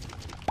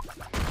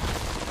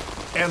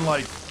 and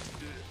like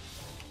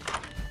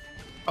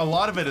a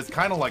lot of it is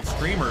kind of like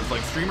streamers.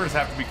 Like streamers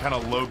have to be kind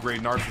of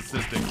low-grade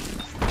narcissistic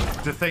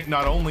to think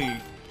not only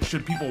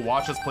should people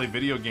watch us play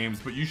video games,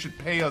 but you should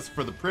pay us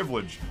for the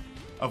privilege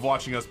of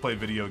watching us play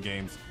video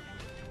games.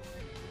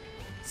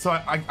 So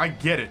I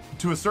get it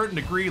to a certain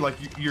degree. Like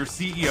your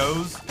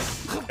CEOs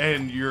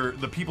and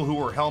the people who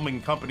are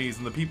helming companies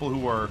and the people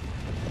who are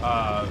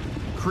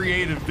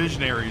creative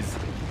visionaries,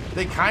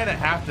 they kind of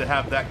have to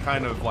have that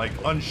kind of like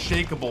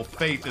unshakable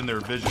faith in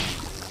their vision.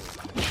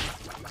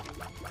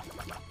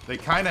 They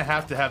kind of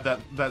have to have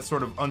that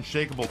sort of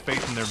unshakable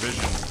faith in their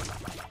vision,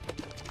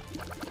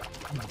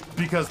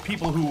 because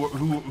people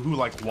who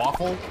like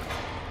waffle,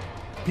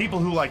 people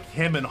who like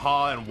him and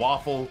haw and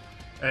waffle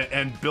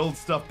and build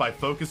stuff by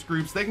focus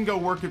groups, they can go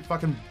work at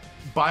fucking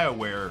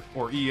BioWare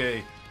or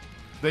EA.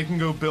 They can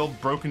go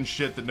build broken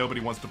shit that nobody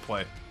wants to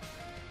play,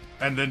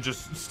 and then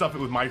just stuff it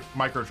with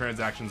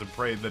microtransactions and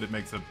pray that it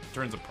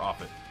turns a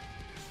profit.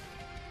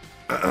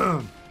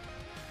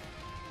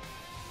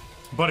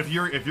 But if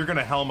you're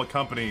gonna helm a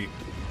company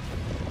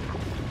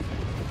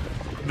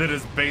that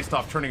is based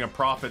off turning a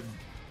profit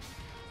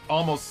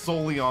almost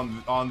solely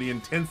on the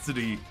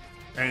intensity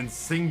and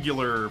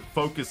singular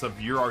focus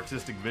of your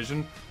artistic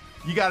vision,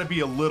 you gotta be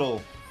a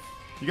little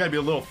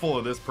full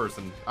of this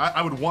person.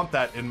 I would want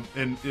that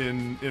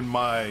in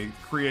my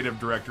creative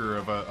director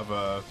of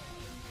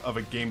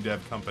a game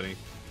dev company.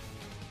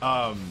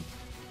 But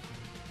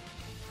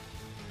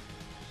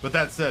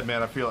that said,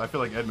 man, I feel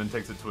like Edmund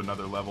takes it to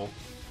another level.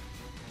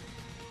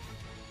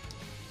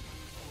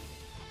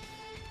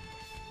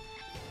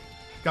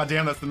 God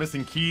damn, that's the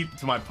missing key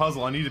to my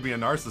puzzle. I need to be a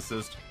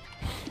narcissist.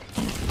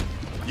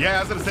 Yeah, I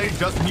was gonna say,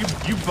 Justin,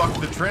 you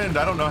bucked the trend.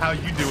 I don't know how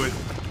you do it.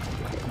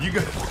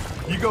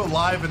 You go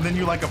live and then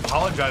you like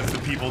apologize to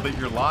people that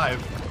you're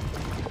live.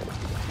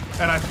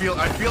 And I feel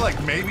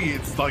like maybe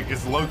it's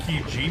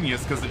low-key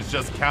genius because it's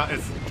just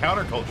it's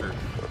counterculture.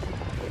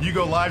 You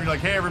go live, you're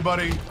like, hey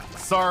everybody,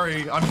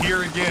 sorry, I'm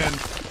here again.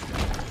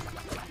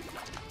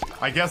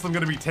 I guess I'm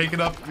gonna be taking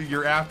up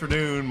your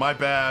afternoon, my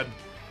bad.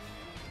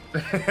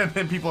 And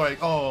then people are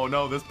like, oh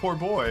no, this poor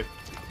boy.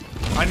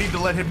 I need to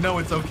let him know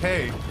it's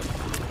okay.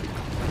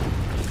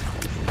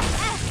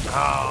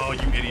 Oh,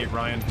 you idiot,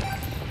 Ryan.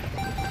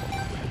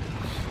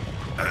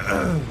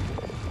 There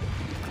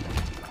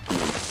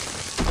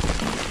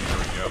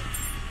we go.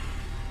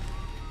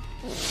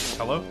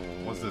 Hello?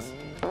 What's this?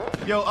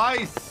 Yo,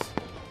 Ice!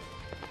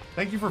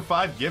 Thank you for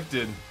 5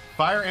 gifted.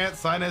 Fire Ant,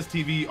 Sinez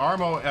TV,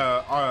 Armo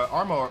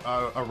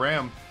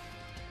Aram,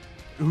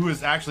 who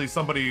is actually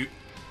somebody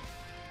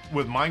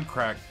with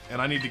Minecraft,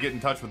 and I need to get in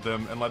touch with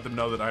them and let them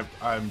know that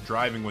I'm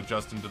driving with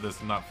Justin to this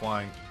and not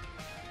flying.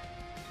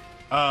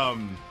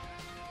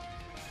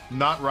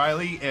 Not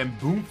Riley and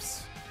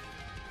Boomps.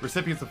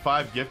 Recipients of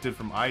 5 gifted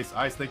from Ice.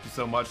 Ice, thank you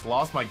so much.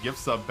 Lost my gift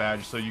sub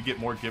badge, so you get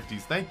more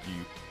gifties. Thank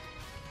you.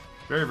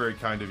 Very, very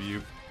kind of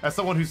you. As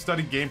someone who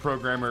studied game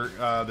programmer,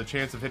 the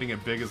chance of hitting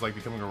it big is like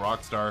becoming a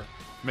rock star.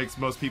 Makes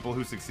most people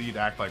who succeed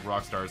act like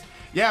rock stars.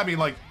 Yeah, I mean,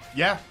 like,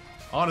 yeah,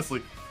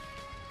 honestly.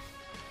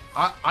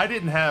 I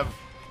didn't have...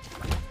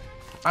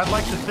 I'd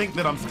like to think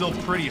that I'm still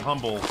pretty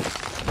humble.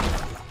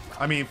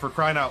 I mean, for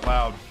crying out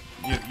loud,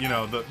 you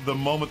know, the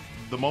moment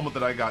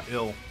that I got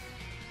ill,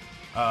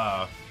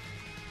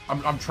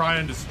 I'm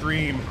trying to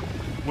stream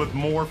with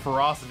more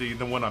ferocity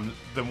than when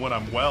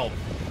I'm well,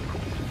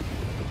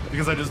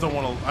 because I just don't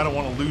want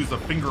to lose a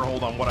finger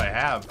hold on what I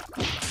have.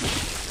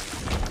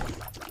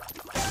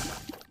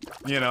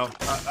 You know,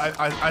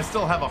 I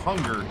still have a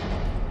hunger.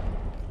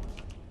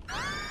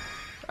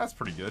 That's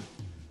pretty good.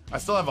 I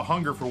still have a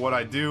hunger for what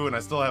I do, and I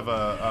still have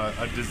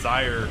a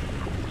desire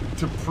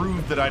to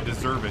prove that I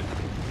deserve it,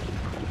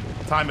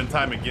 time and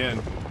time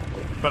again.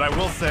 But I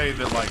will say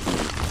that,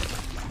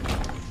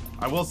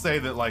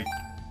 like,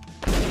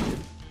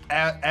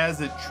 as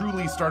it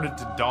truly started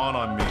to dawn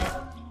on me,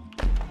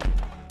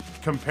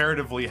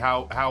 comparatively,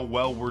 how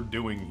well we're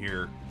doing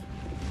here,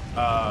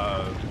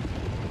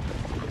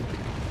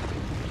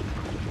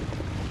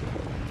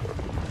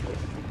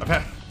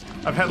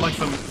 I've had like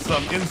some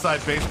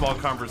inside baseball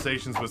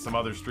conversations with some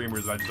other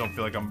streamers. I just don't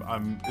feel like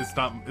it's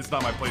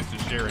not my place to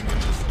share any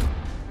of this.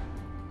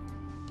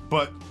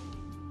 But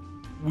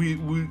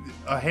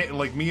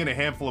like me and a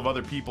handful of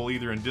other people,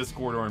 either in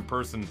Discord or in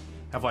person,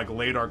 have like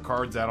laid our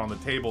cards out on the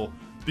table,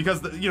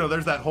 because you know,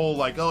 there's that whole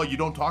like, oh, you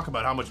don't talk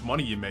about how much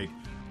money you make.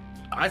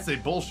 I say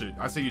bullshit.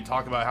 I say you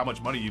talk about how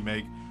much money you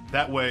make.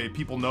 That way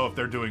people know if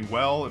they're doing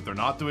well, if they're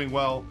not doing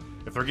well,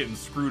 if they're getting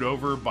screwed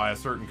over by a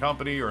certain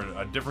company or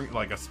a different,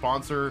 like a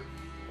sponsor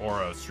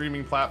or a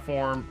streaming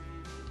platform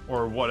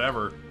or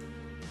whatever.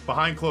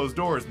 Behind closed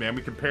doors, man,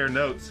 we compare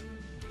notes.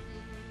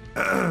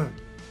 And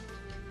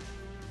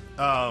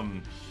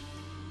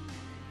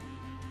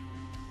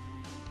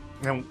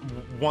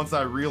once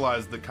I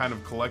realized that kind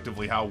of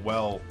collectively how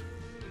well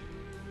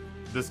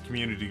this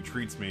community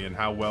treats me and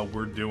how well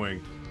we're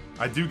doing,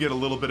 I do get a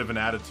little bit of an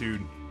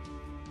attitude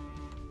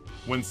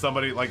when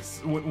somebody, like,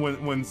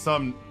 when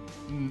some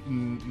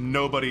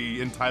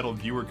nobody entitled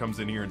viewer comes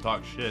in here and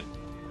talks shit,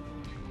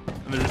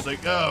 and they're just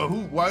like, oh,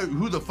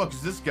 who the fuck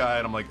is this guy?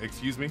 And I'm like,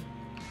 excuse me?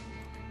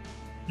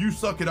 You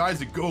suck at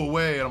Isaac, go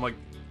away. And I'm like,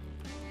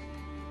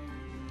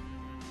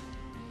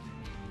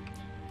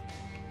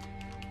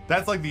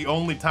 that's like the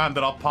only time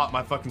that I'll pop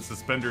my fucking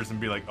suspenders and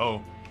be like,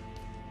 oh,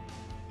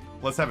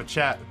 let's have a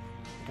chat,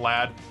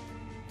 lad.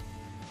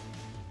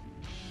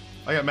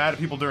 I got mad at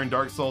people during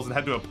Dark Souls and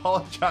had to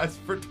apologize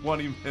for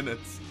 20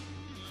 minutes.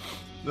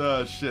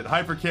 Oh, shit.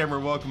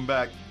 Hypercamera, welcome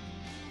back.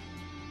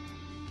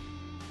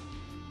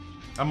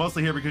 I'm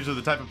mostly here because you're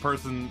the type of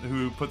person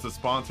who puts a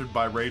sponsored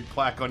by Raid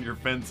plaque on your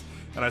fence,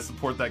 and I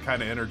support that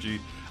kind of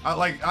energy.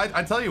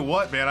 I tell you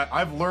what, man,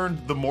 I've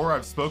learned the more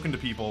I've spoken to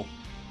people,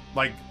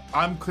 like,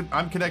 I'm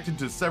connected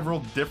to several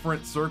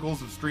different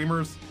circles of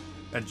streamers,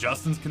 and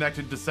Justin's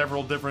connected to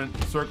several different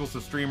circles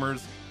of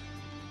streamers,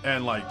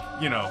 and, like,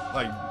 you know,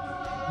 like,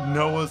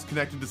 Noah's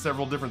connected to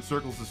several different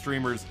circles of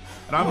streamers,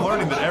 and I'm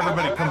learning that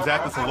everybody comes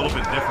at this a little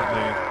bit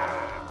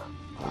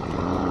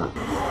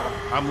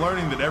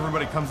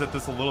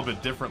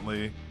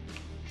differently.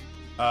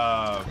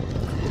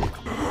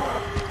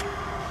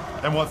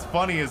 And what's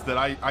funny is that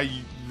I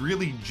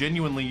really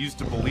genuinely used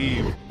to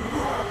believe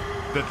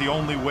that the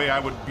only way I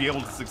would be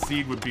able to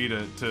succeed would be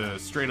to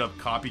straight up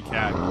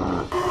copycat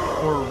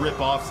or rip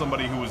off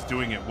somebody who was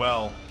doing it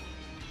well.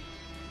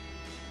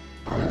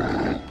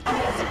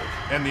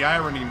 And the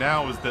irony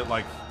now is that,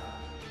 like,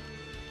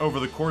 over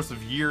the course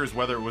of years,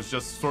 whether it was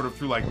just sort of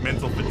through like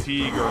mental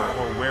fatigue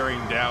or wearing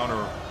down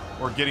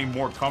or getting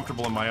more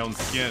comfortable in my own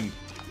skin,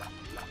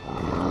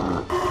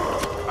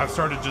 I've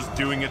started just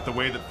doing it the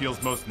way that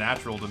feels most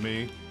natural to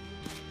me.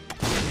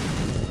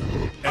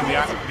 And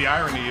the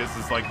irony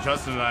is like,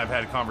 Justin and I have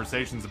had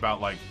conversations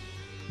about, like,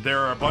 there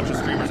are a bunch of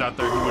streamers out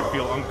there who would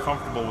feel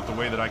uncomfortable with the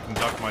way that I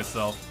conduct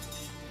myself.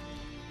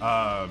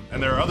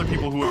 And there are other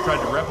people who have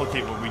tried to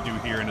replicate what we do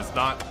here, and it's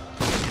not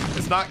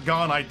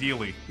gone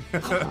ideally.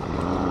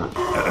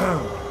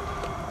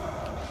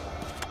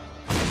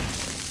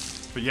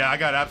 But yeah, I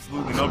got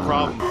absolutely no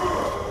problem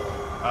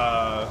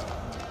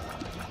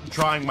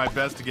trying my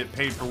best to get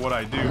paid for what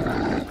I do.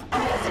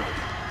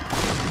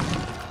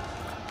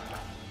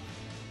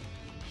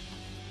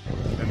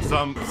 And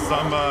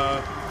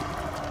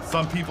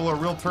some people are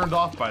real turned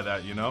off by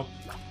that, you know?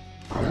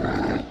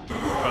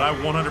 But I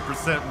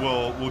 100%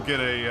 will get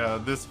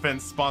a this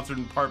fence sponsored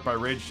in part by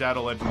Raid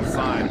Shadow Legend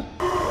sign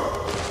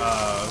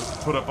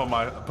put up on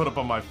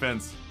my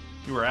fence.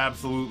 You are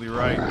absolutely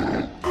right.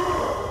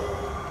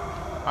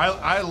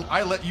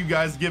 I let you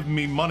guys give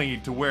me money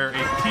to wear a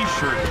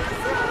t-shirt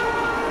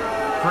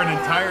for an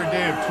entire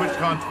day of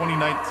TwitchCon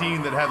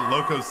 2019 that had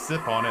Loco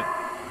Sip on it,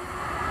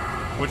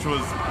 which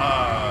was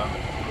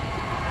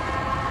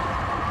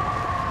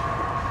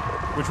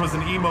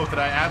an emote that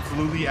I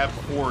absolutely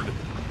abhorred.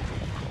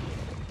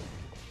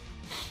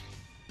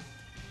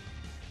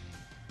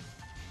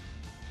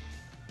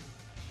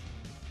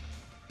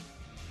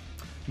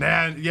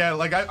 Man, yeah,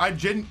 like I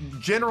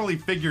generally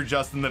figure,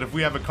 Justin, that if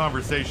we have a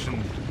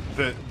conversation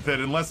that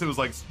unless it was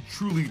like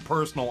truly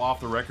personal off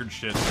the record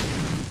shit,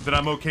 that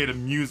I'm okay to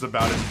muse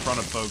about it in front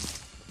of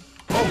folks.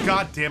 Oh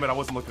god damn it, I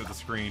wasn't looking at the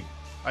screen.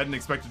 I didn't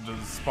expect it to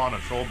spawn a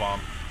troll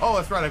bomb. Oh,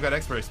 that's right, I've got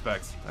X-ray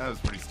specs. That was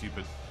pretty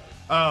stupid.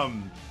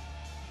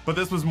 But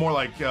this was more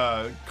like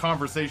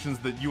conversations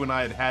that you and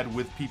I had had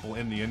with people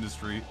in the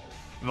industry.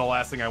 And the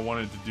last thing I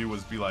wanted to do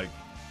was be like,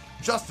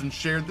 Justin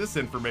shared this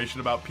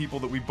information about people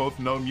that we both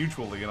know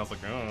mutually. And I was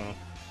like, oh,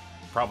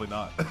 probably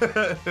not.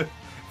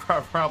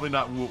 Probably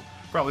not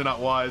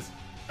wise.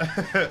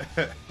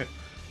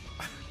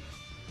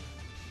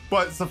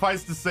 But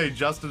suffice to say,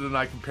 Justin and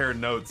I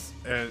compared notes,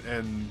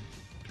 and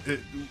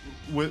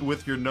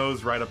with your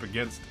nose right up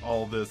against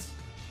all this,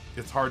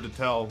 it's hard to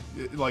tell.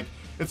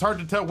 It's hard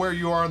to tell where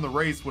you are in the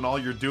race when all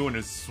you're doing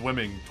is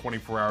swimming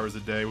 24 hours a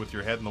day with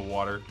your head in the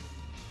water.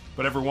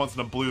 But every once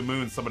in a blue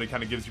moon, somebody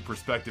kind of gives you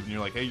perspective, and you're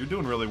like, hey, you're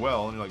doing really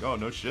well. And you're like, oh,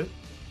 no shit?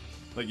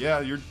 Like, yeah,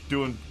 you're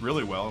doing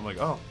really well. I'm like,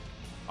 oh,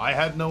 I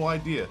had no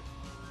idea.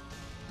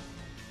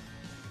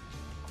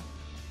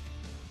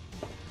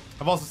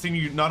 I've also seen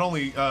you not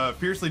only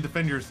fiercely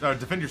defend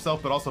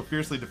yourself, but also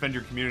fiercely defend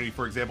your community.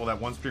 For example, that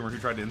one streamer who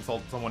tried to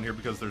insult someone here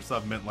because their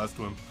sub meant less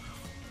to him.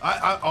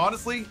 I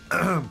honestly,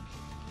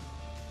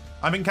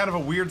 I'm in kind of a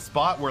weird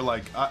spot where,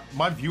 like,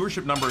 my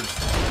viewership numbers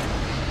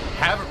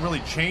haven't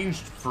really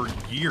changed for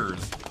years,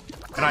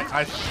 and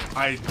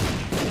I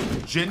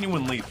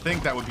genuinely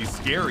think that would be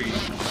scary.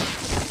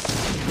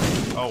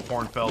 Oh,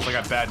 Hornfells, I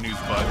got bad news,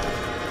 bud.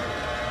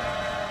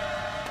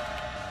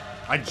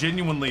 I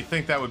genuinely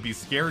think that would be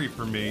scary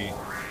for me.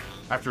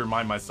 I have to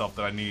remind myself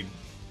that I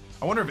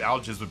wonder if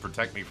Algiz would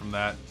protect me from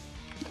that.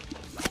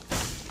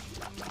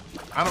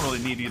 I don't really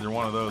need either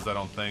one of those, I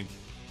don't think.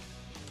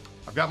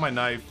 I've got my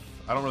knife.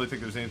 I don't really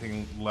think there's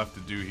anything left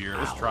to do here.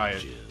 Let's try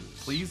it.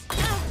 Please?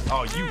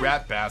 Oh, you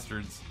rat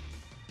bastards.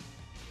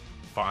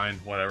 Fine,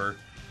 whatever.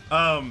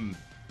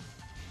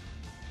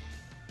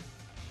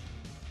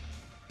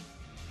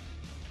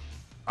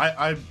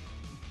 I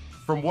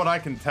from what I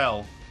can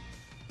tell,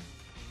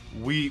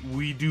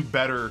 we do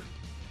better.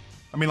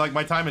 I mean, like,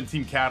 my time in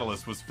Team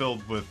Catalyst was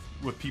filled with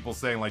people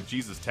saying, like,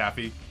 Jesus,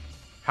 Taffy,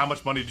 how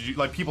much money did you,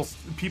 like,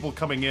 people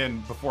coming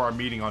in before our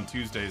meeting on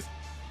Tuesdays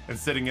and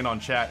sitting in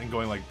on chat and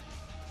going, like,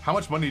 how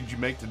much money did you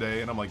make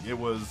today? And I'm like, it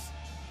was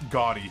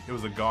gaudy. It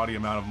was a gaudy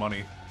amount of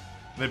money.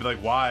 And they'd be like,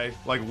 why?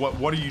 Like,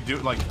 what are you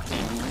doing? Like,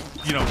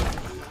 you know,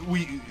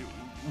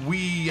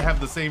 we have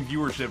the same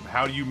viewership.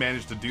 How do you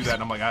manage to do that?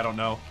 And I'm like, I don't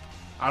know.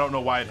 I don't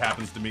know why it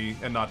happens to me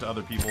and not to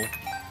other people.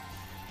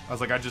 I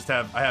was like,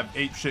 I have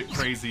ape shit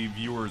crazy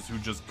viewers who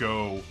just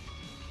go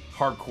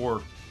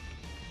hardcore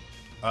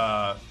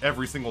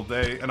every single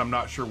day, and I'm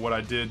not sure what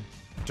I did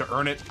to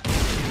earn it.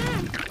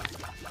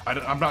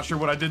 I'm not sure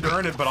what I did to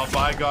earn it, but I'll,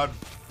 by God,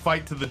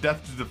 fight to the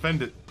death to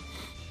defend it.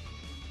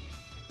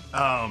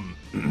 I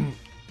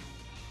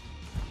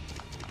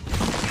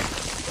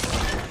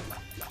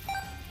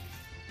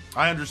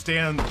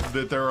understand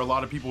that there are a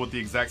lot of people with the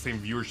exact same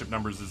viewership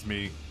numbers as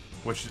me,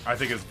 which I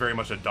think is very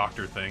much a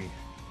doctor thing.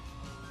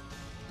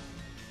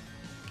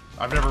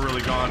 I've never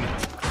really gone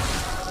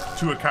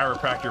to a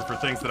chiropractor for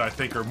things that I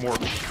think are more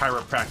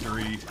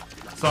chiropractor-y.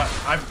 So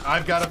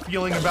I've got a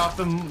feeling about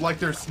them like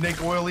they're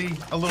snake oily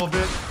a little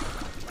bit,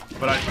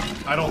 but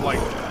I don't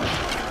like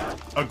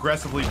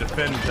aggressively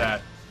defend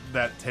that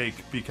take,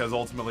 because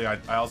ultimately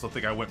I also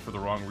think I went for the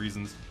wrong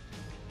reasons.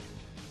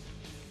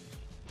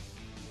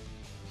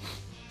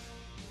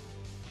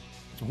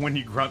 When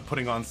you grunt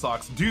putting on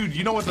socks. Dude,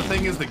 you know what the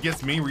thing is that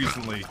gets me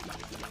recently?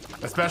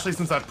 Especially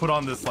since I put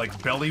on this,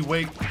 like, belly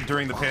weight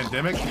during the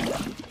pandemic.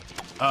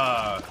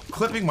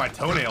 Clipping my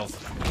toenails.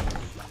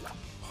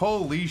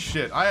 Holy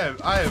shit. I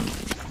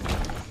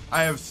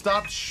have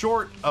stopped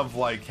short of,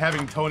 like,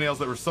 having toenails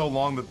that were so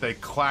long that they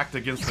clacked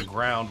against the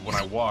ground when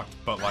I walked,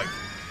 but, like,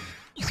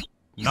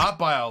 not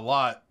by a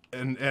lot.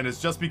 And it's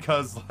just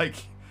because, like,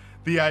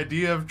 the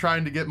idea of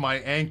trying to get my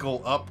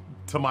ankle up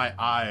to my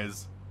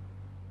eyes.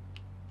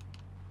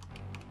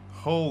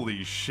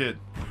 Holy shit.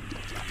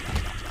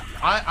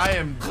 I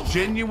am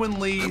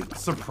genuinely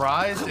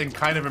surprised and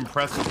kind of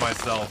impressed with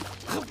myself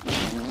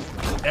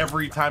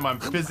every time I'm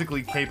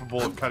physically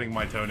capable of cutting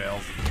my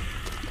toenails.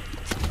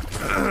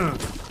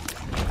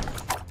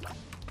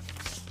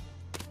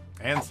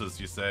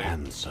 Answers, you say?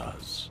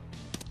 Answers.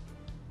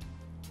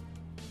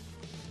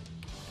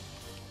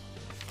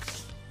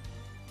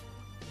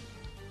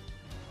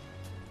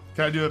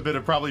 Can I do a bit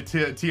of probably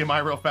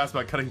TMI real fast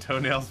about cutting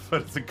toenails,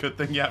 but it's a good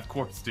thing? Yeah, of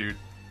course, dude.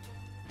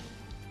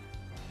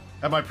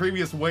 At my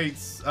previous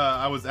weights,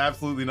 I was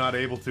absolutely not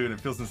able to, and it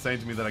feels insane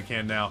to me that I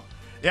can now.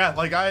 Yeah,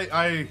 like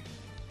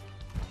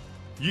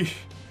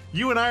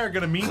you and I are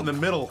gonna meet in the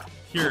middle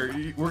here.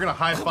 We're gonna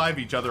high five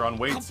each other on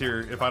weights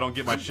here if I don't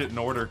get my shit in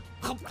order.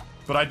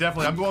 But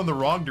I'm going the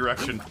wrong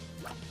direction.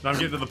 And I'm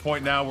getting to the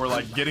point now where,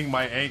 like, getting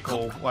my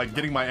ankle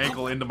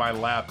into my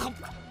lap.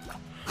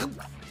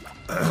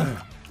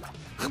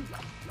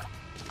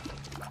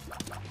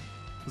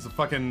 This is a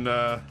fucking,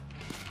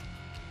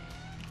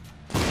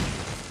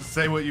 this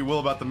Say what you will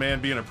about the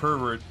man being a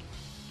pervert.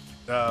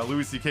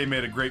 Louis C.K.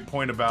 made a great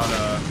point about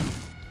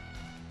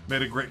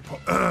made a great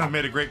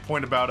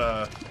point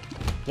about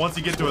once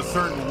you get to a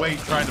certain weight,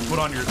 trying to put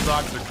on your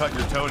socks or cut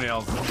your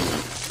toenails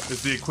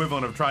is the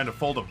equivalent of trying to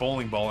fold a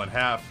bowling ball in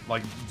half.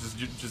 Like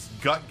just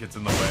gut gets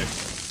in the way.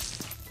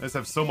 I just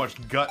have so much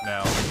gut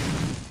now.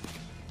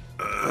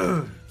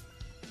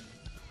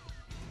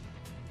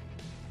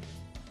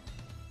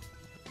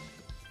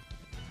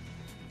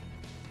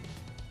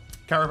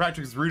 Chiropractic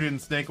is rooted in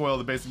snake oil,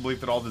 the basic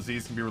belief that all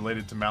disease can be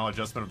related to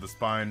maladjustment of the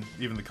spine,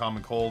 even the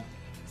common cold.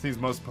 Seems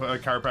most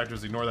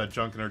chiropractors ignore that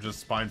junk and are just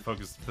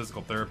spine-focused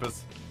physical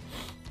therapists.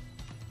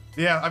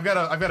 Yeah, I've got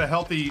a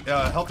healthy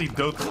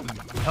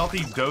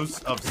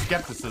dose of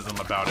skepticism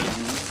about it.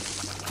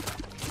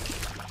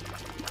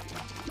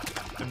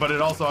 But it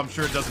also, I'm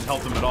sure it doesn't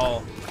help them at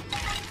all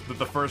that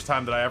the first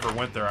time that I ever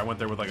went there, I went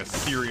there with like a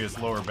serious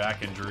lower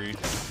back injury.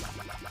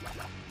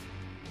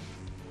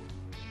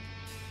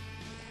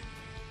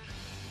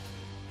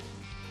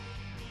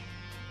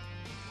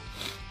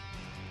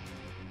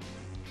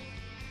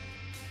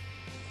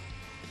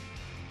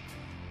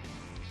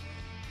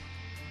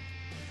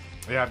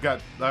 Yeah, I've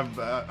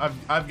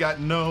got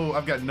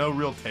no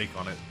real take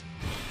on it.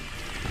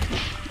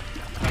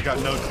 I've got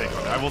no take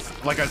on it. I will,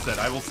 like I said,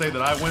 I will say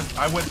that I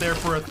went there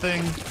for a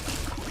thing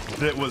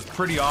that was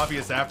pretty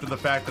obvious after the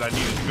fact that I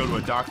needed to go to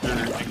a doctor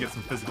and get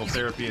some physical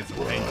therapy and some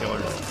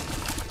painkillers.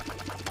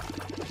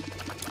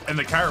 And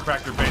the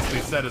chiropractor basically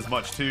said as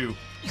much too.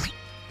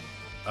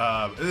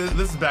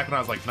 This is back when I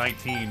was like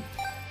 19,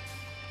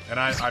 and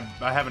I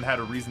haven't had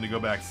a reason to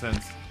go back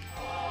since.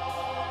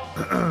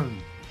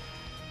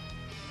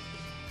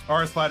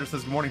 RS Fighter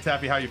says, good morning,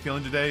 Taffy. How you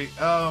feeling today?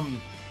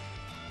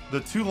 The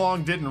too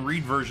long didn't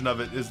read version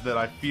of it is that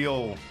I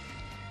feel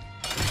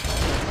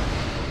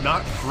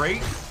not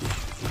great,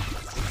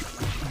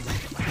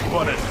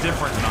 but a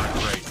different not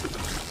great.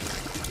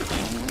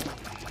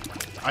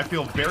 I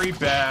feel very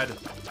bad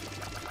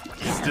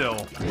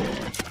still,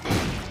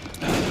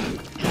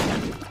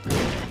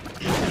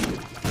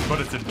 but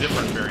it's a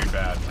different very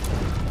bad.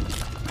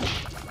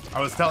 I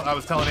was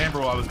telling Amber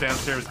while I was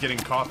downstairs getting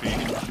coffee.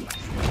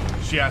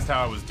 She asked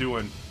how I was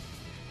doing.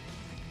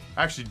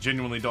 I actually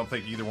genuinely don't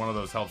think either one of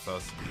those helps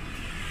us.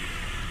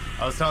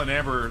 I was telling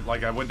Amber,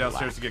 like, I went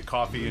downstairs to get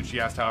coffee and she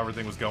asked how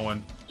everything was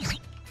going.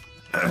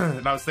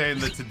 And I was saying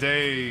that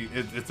today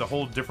it's a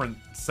whole different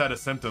set of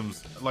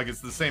symptoms. Like, it's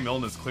the same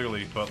illness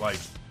clearly, but like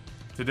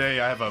today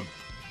I have a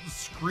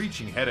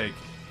screeching headache.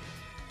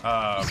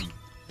 And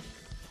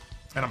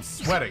I'm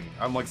sweating.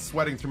 I'm like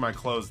sweating through my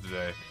clothes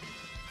today.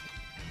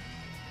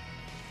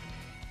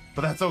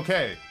 But that's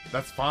okay.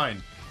 That's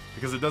fine.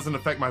 Because it doesn't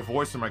affect my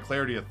voice or my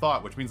clarity of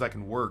thought, which means I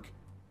can work.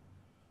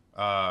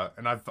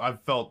 And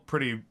I've felt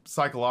pretty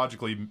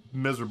psychologically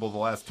miserable the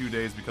last 2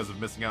 days because of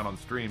missing out on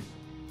stream.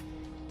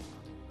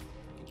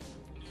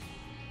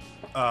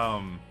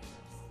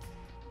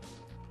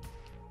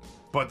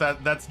 But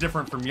that's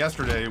different from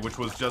yesterday, which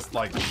was just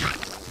like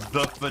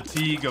the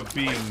fatigue of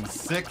being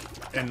sick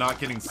and not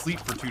getting sleep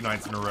for 2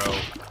 nights in a row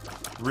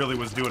really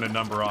was doing a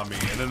number on me.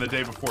 And then the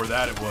day before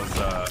that, it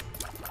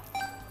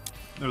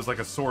was like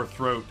a sore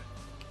throat.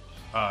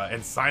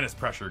 And sinus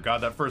pressure.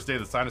 God, that first day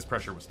the sinus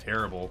pressure was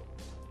terrible.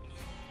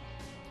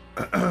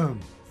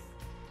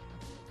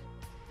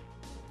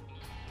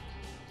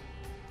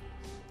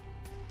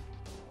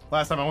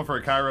 Last time I went for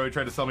a chiro, he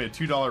tried to sell me a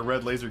 $2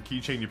 red laser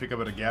keychain you pick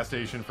up at a gas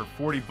station for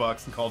 40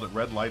 bucks and called it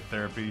red light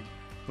therapy.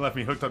 He left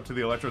me hooked up to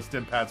the electro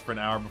stim pads for an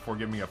hour before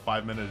giving me a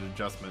 5-minute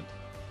adjustment.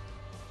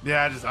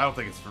 Yeah, I don't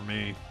think it's for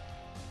me.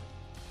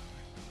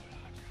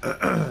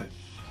 That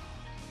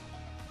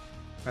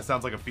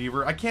sounds like a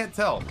fever. I can't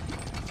tell.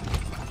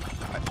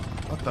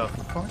 What the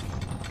fuck?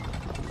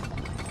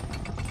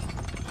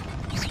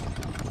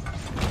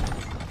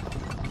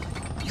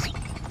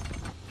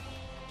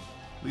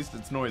 At least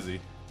it's noisy.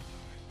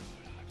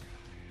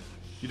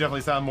 You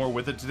definitely sound more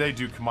with it today,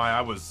 dude. Kamai, I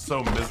was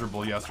so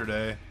miserable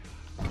yesterday.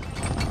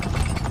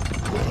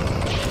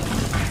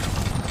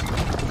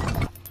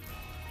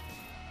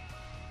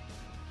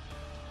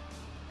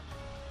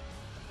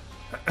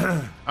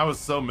 I was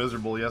so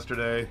miserable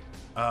yesterday.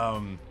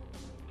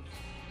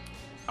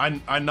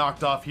 I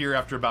knocked off here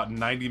after about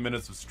 90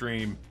 minutes of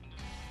stream.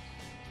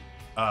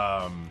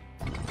 I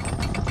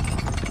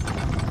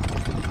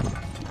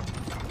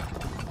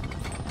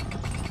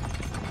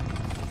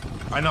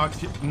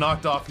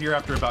knocked off here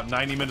after about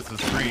 90 minutes of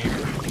stream.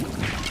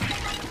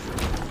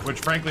 Which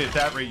frankly at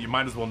that rate you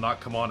might as well not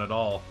come on at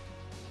all.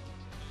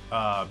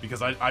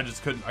 Because I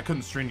just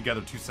couldn't string together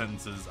 2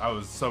 sentences. I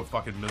was so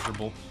fucking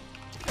miserable.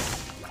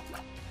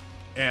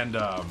 And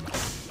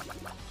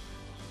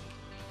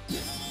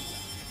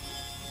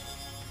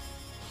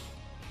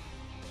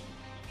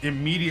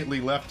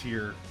immediately left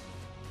here,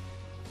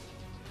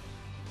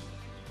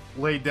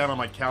 laid down on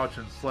my couch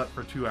and slept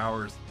for 2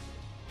 hours.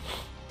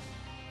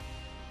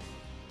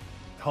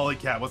 Holy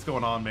cat, what's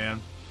going on,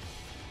 man?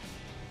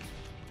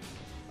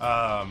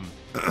 Yeah,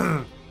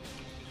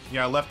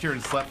 I left here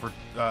and slept for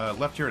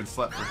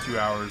 2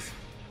 hours.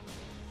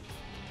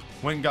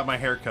 Went and got my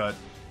hair cut.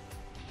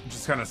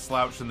 Just kind of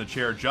slouched in the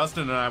chair.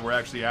 Justin and I were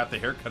actually at the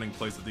haircutting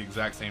place at the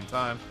exact same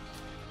time.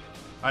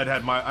 I'd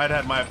had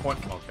my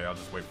appointment. Okay, I'll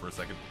just wait for a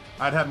second.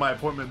 I'd had my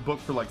appointment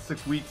booked for like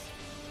 6 weeks,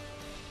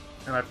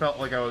 and I felt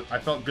like I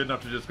felt good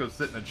enough to just go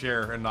sit in a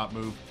chair and not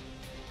move.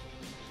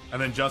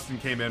 And then Justin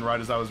came in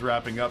right as I was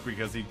wrapping up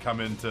because he'd come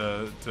in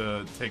to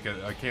take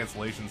a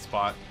cancellation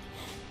spot.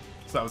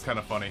 So that was kind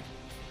of funny.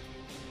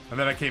 And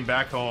then I came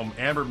back home.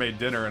 Amber made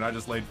dinner, and I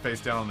just laid face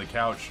down on the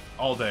couch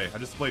all day. I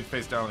just laid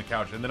face down on the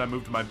couch, and then I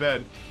moved to my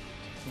bed,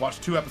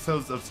 watched 2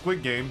 episodes of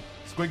Squid Game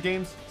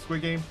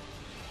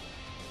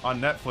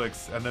on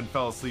Netflix, and then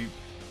fell asleep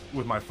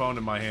with my phone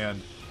in my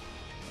hand.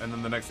 And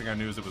then the next thing I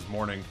knew is it was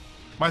morning.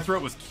 My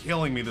throat was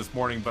killing me this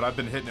morning, but I've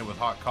been hitting it with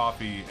hot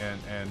coffee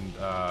and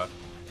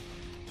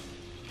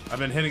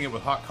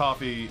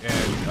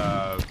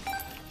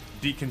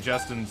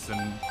decongestants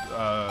and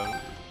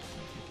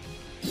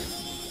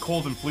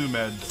cold and flu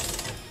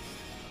meds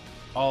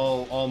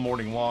all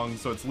morning long,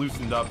 so it's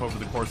loosened up over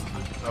the course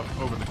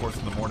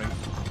of the morning.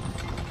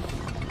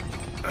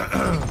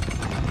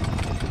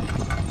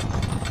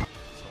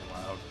 So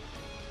loud.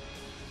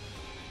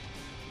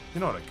 You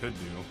know what I could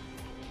do?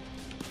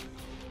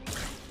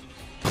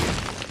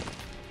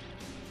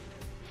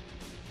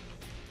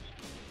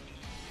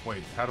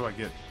 Wait, how do I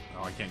get...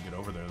 Oh, I can't get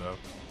over there, though.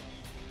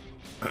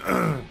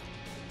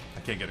 I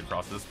can't get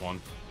across this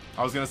one.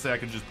 I was gonna say I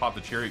could just pop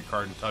the chariot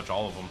card and touch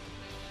all of them.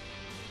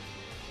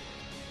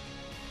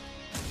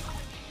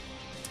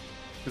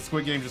 Is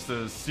Squid Game just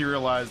a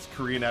serialized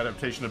Korean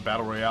adaptation of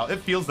Battle Royale? It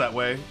feels that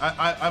way.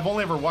 I've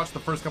only ever watched the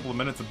first couple of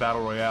minutes of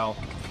Battle Royale.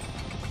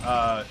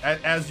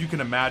 As you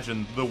can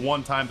imagine, the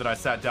one time that I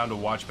sat down to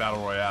watch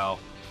Battle Royale,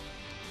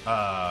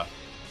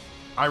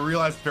 I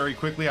realized very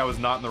quickly I was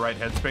not in the right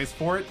headspace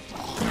for it.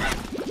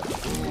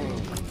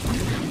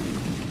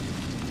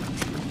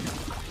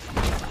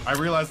 I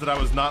realized that I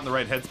was not in the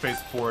right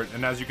headspace for it,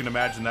 and as you can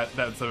imagine,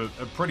 that's a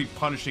pretty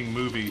punishing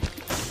movie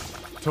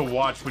to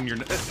watch when you're...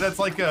 That's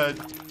like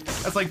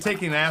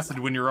taking acid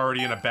when you're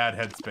already in a bad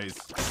headspace.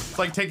 It's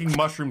like taking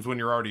mushrooms when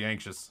you're already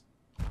anxious.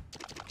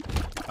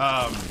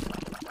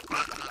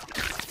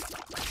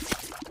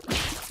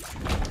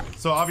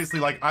 So obviously,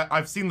 like,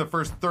 I've seen the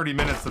first 30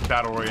 minutes of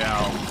Battle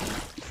Royale,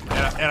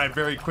 and I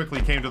very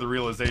quickly came to the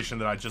realization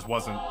that I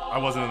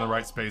wasn't in the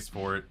right space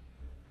for it.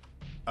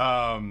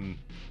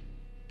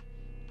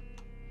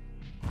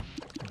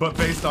 But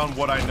based on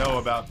what I know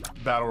about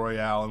Battle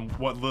Royale and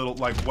what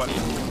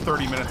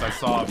 30 minutes I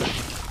saw of it,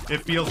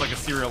 it feels like a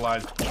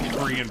serialized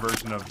Korean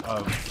version of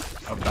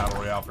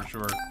Battle Royale for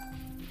sure.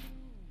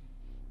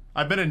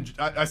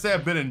 I say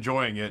I've been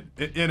enjoying it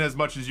in as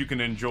much as you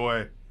can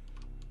enjoy,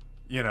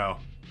 you know,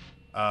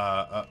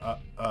 a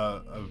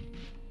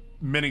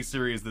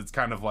miniseries that's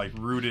kind of like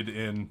rooted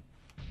in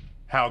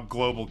how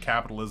global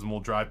capitalism will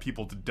drive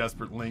people to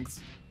desperate lengths.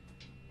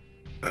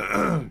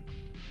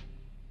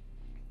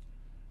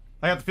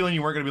 I got the feeling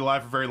you weren't going to be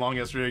live for very long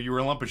yesterday. You were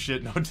a lump of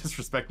shit. No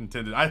disrespect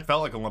intended. I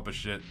felt like a lump of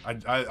shit.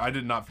 I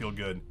did not feel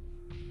good.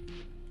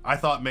 I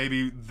thought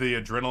maybe the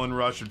adrenaline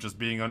rush of just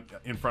being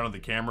in front of the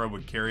camera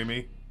would carry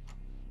me.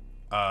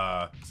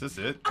 Is this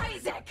it?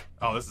 Isaac!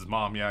 Oh, this is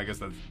Mom. Yeah, I guess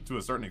that's, to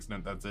a certain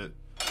extent, that's it.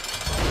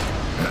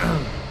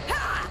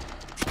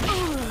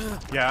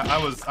 Yeah, I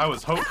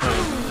was hopeful.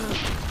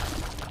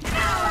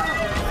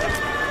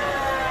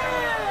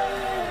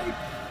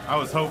 I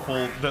was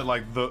hopeful that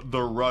like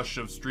the rush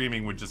of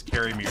streaming would just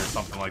carry me or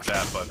something like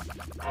that, but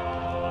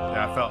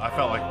yeah, I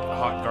felt like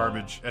hot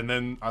garbage. And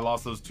then I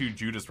lost those 2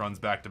 Judas runs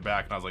back to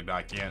back, and I was like, nah,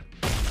 I can't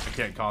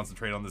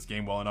concentrate on this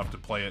game well enough to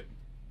play it.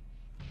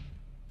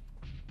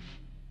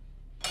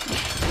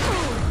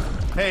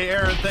 Hey,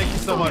 Aaron, thank you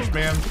so much,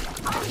 man.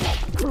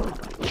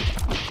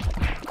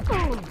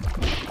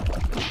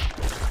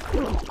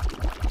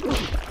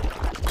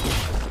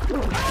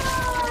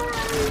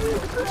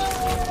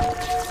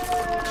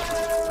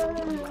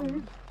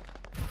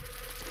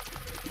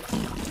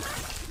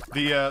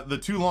 The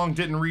too long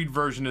didn't read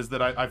version is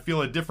that I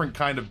feel a different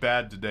kind of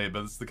bad today,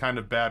 but it's the kind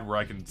of bad where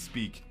I can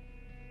speak.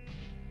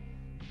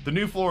 The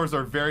new floors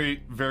are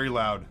very, very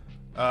loud.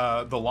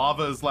 The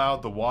lava is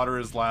loud, the water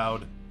is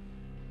loud,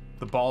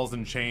 the balls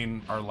and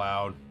chain are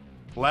loud.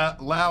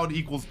 Loud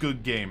equals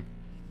good game.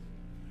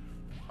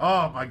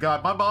 Oh my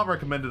god, my mom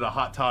recommended a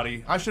hot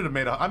toddy. I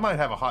might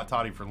have a hot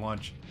toddy for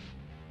lunch.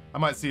 I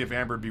might see if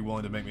Amber would be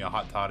willing to make me a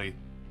hot toddy.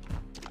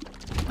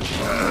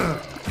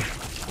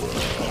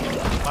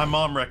 My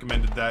mom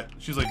recommended that.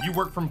 She's like, you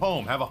work from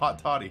home, have a hot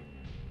toddy.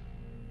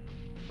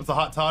 What's a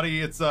hot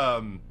toddy? It's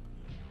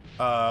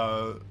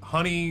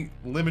honey,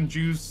 lemon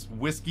juice,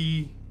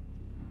 whiskey.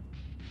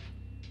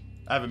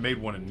 I haven't made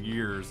one in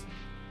years.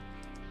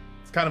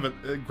 It's kind of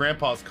a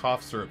grandpa's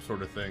cough syrup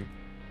sort of thing.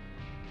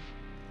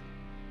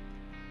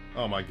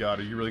 Oh my god,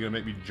 are you really gonna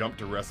make me jump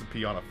to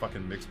recipe on a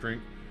fucking mixed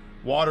drink?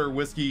 Water,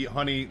 whiskey,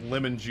 honey,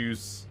 lemon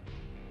juice,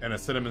 and a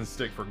cinnamon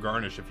stick for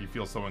garnish if you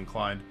feel so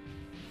inclined.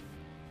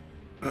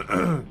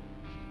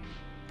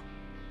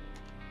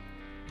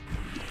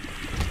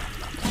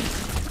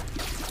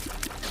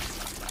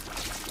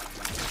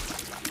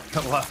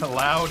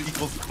 Loud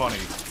equals funny.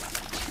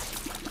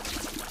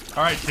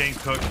 Alright, Dane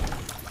Cook.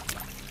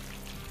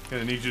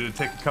 Gonna need you to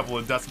take a couple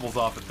of decibels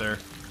off it there.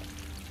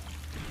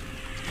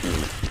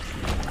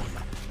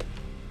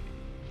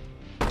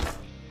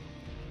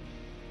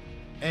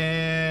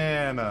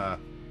 Anna.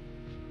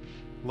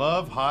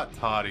 Love hot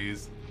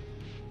toddies.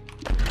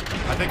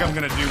 I think I'm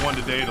gonna do one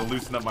today to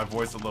loosen up my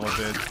voice a little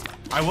bit.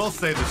 I will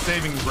say the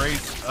saving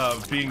grace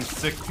of being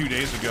sick 2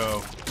 days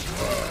ago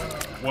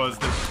was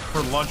that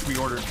for lunch we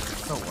ordered...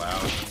 So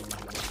loud.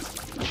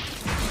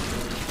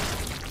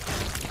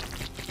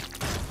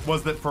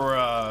 Was that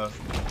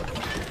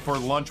for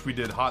lunch we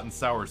did hot and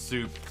sour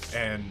soup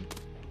and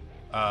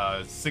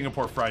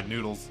Singapore fried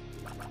noodles.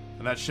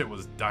 And that shit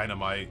was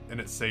dynamite,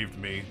 and it saved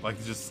me. Like,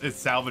 it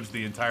salvaged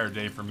the entire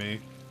day for me.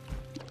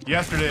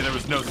 Yesterday there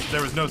was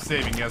no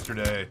saving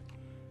yesterday.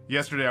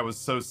 Yesterday I was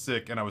so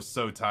sick and I was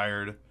so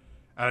tired,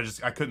 and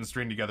I couldn't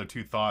string together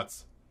two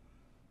thoughts.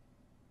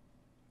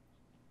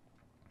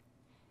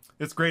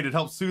 It's great. It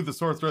helps soothe the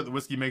sore throat. The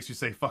whiskey makes you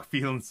say, "Fuck,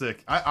 feeling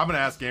sick." I'm gonna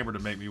ask Amber to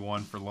make me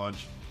one for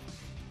lunch.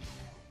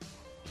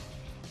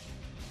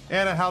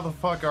 Anna, how the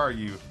fuck are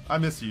you? I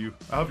miss you.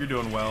 I hope you're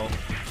doing well.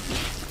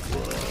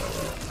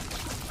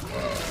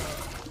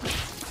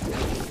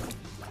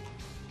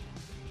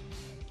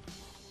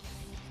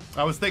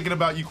 I was thinking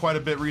about you quite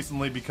a bit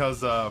recently because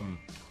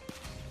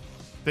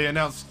they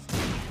announced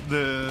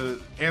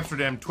the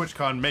Amsterdam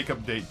TwitchCon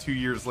makeup date 2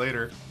 years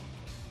later,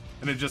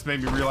 and it just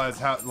made me realize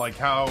how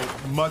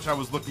much I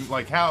was looking,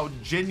 like how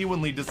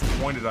genuinely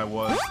disappointed I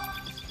was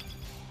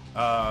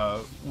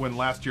when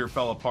last year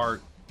fell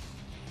apart.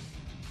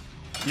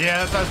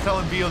 Yeah, that's, I was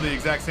telling Beal the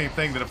exact same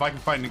thing, that if I can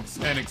find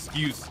an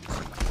excuse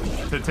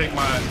to take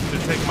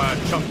my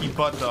chunky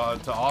butt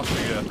to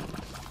Austria.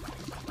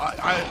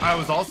 I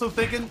was also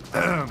thinking,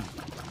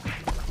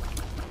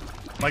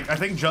 like, I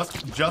think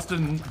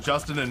Justin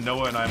and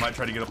Noah and I might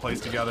try to get a place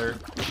together.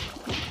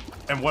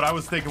 And what I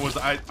was thinking was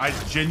I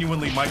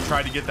genuinely might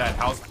try to get that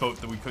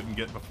houseboat that we couldn't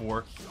get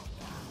before.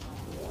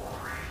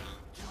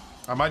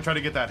 I might try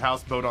to get that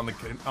houseboat on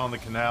the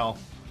canal,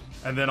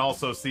 and then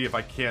also see if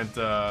I can't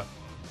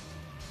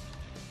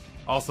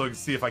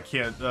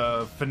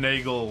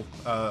finagle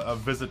a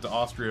visit to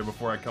Austria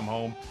before I come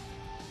home.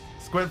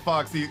 Squint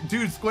Fox,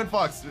 dude, Squint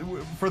Fox,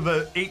 for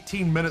the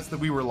 18 minutes that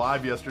we were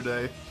live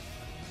yesterday,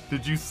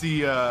 did you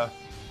see how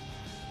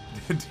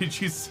did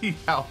you see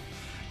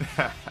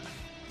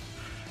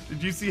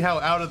how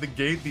out of the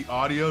gate the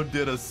audio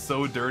did us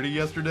so dirty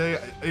yesterday?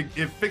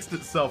 It fixed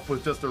itself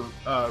with just a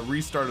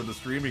restart of the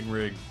streaming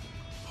rig.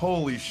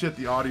 Holy shit,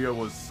 the audio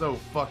was so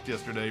fucked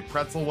yesterday.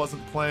 Pretzel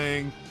wasn't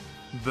playing.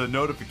 The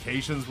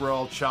notifications were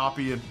all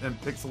choppy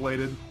and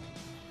pixelated.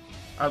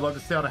 I'd love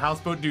to stay on a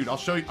houseboat. Dude, I'll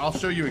show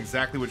you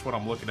exactly which one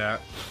I'm looking at.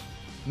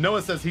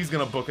 Noah says he's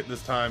gonna book it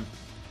this time,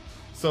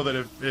 so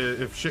that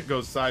if shit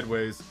goes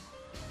sideways.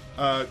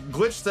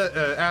 Glitch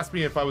asked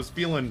me if I was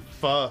feeling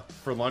pho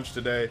for lunch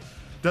today.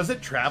 Does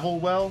it travel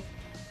well?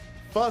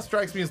 Pho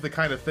strikes me as the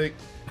kind of thing...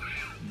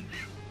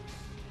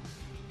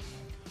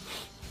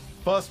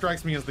 Pho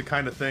strikes me as the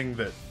kind of thing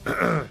that...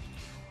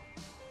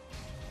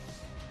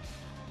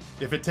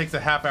 if it takes a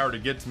half hour to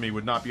get to me,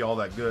 would not be all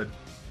that good.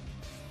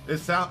 It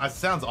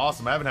sounds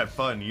awesome. I haven't had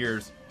pho in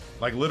years.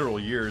 Like, literal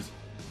years.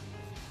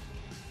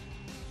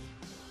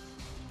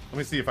 Let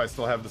me see if I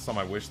still have this on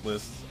my wish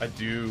list. I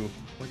do.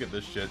 Look at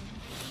this shit.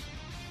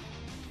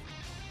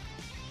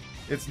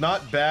 It's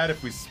not bad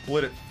if we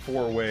split it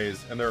 4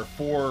 ways, and there are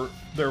four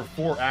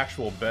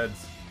actual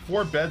beds.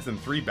 4 beds and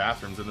 3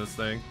 bathrooms in this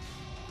thing.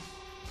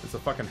 It's a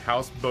fucking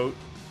houseboat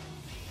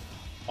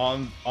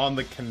on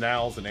the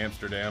canals in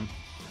Amsterdam.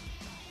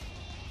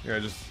 Here, I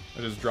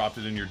just dropped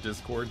it in your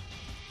Discord.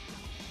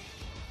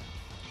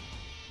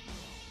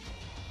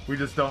 We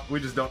just don't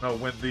know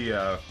when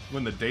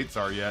the dates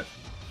are yet.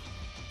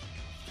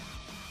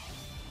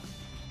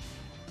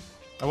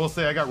 I will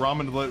say I got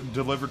ramen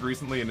delivered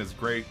recently and it's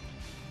great.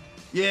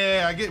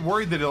 Yeah, I get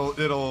worried that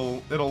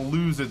it'll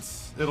lose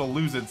its that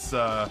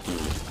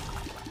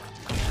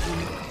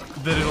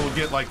it'll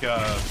get like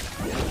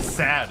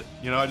sad.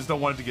 You know, I just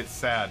don't want it to get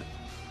sad.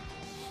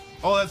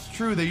 Oh, that's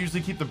true. They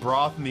usually keep the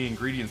broth and the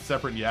ingredients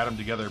separate and you add them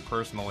together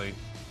personally.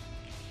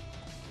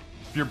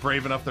 If you're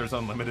brave enough, there's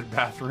unlimited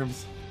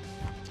bathrooms.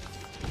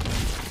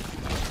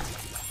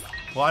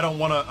 Well, I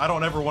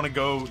don't ever want to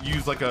go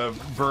use like a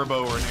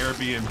Verbo or an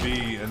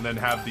Airbnb and then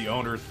have the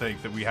owner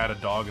think that we had a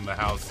dog in the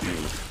house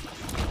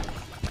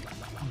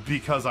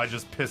because I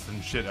just pissed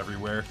and shit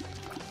everywhere.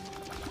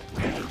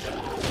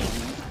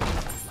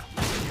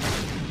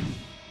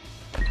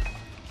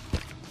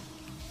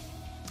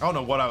 I don't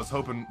know what I was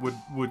hoping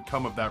would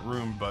come of that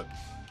room, but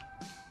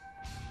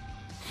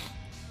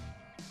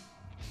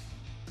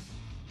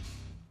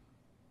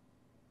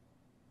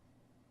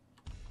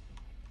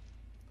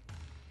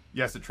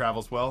yes, it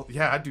travels well.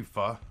 Yeah, I do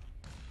pho.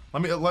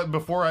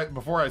 Before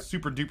I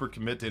super duper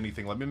commit to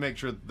anything, let me make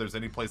sure that there's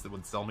any place that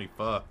would sell me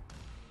pho.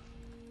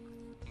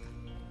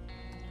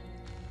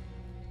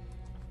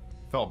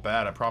 Felt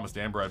bad. I promised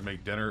Amber I'd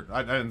make dinner.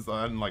 I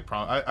didn't like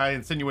I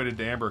insinuated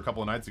to Amber a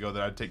couple of nights ago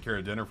that I'd take care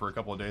of dinner for a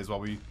couple of days while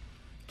we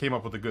came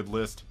up with a good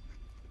list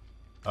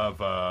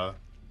of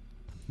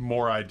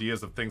more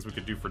ideas of things we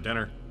could do for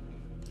dinner.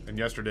 And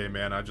yesterday,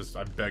 man, I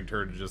begged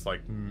her to just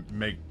like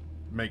make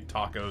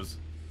tacos.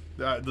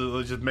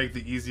 Just make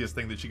the easiest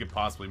thing that she could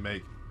possibly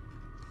make.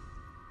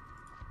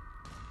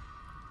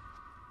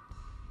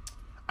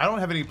 I don't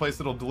have any place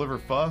that'll deliver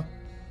pho.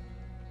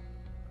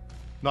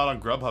 Not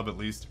on Grubhub, at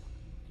least.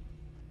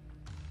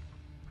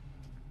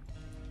 Do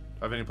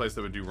I have any place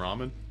that would do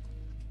ramen?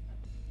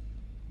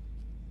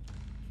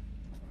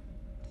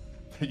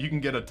 You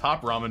can get a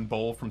top ramen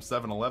bowl from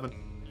 7-Eleven.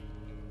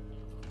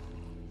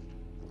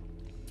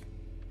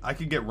 I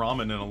could get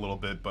ramen in a little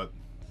bit, but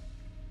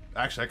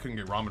actually I couldn't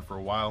get ramen for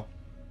a while.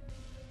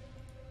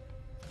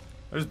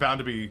 There's bound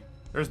to be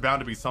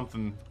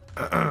something.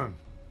 The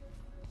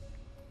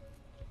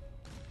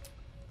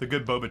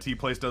good boba tea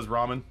place does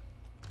ramen.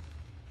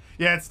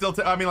 Yeah, it's still.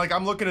 I mean, like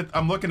I'm looking at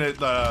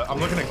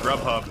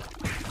Grubhub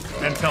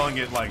and telling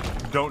it like,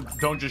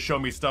 don't just show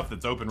me stuff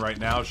that's open right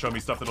now. Show me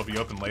stuff that'll be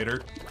open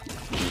later.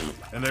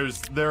 And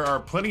there are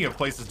plenty of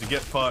places to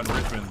get pho in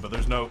Richmond, but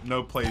there's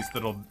no place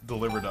that'll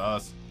deliver to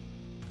us.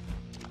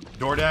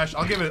 DoorDash,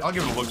 I'll give it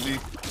a look-see.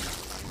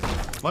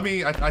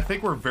 I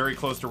think we're very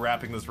close to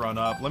wrapping this run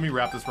up. Let me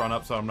wrap this run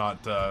up so I'm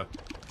not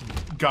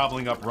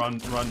gobbling up run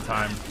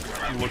time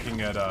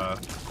looking at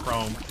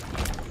Chrome.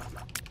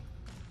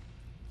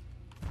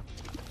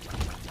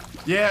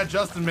 Yeah,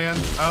 Justin, man,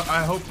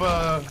 I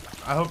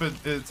hope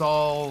it's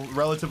all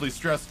relatively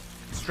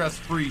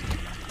stress-free.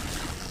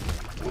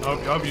 I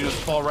hope you just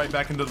fall right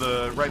back into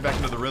the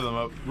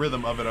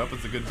rhythm of it. I hope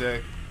it's a good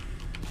day.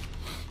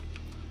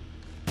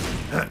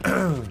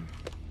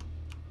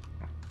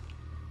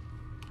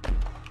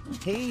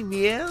 Hey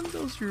man,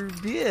 those are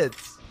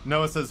bits.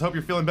 Noah says, hope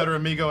you're feeling better,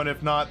 amigo, and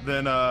if not,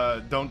 then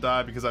don't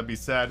die because I'd be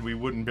sad we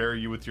wouldn't bury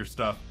you with your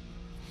stuff.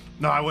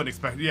 No, I wouldn't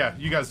expect. Yeah,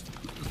 you guys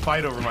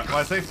fight over my. Well,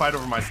 I say fight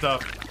over my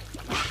stuff.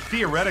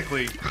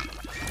 Theoretically,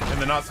 in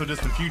the not so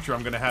distant future,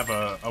 I'm gonna have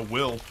a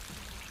will.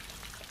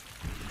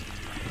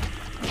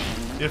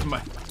 If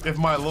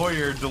my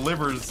lawyer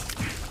delivers,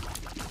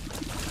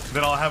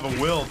 then I'll have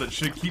a will that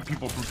should keep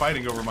people from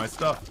fighting over my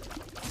stuff.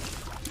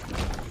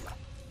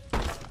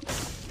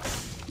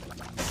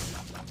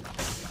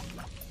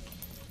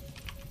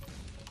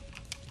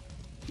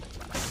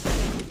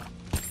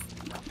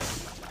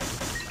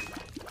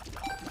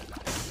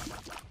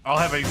 I'll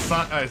have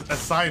a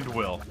signed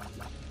will.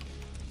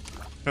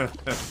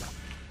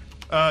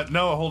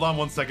 No, hold on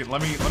one second.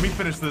 Let me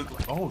finish the.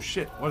 Oh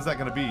shit! What is that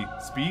gonna be?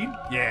 Speed?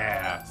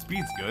 Yeah,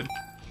 speed's good.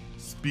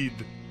 Speed.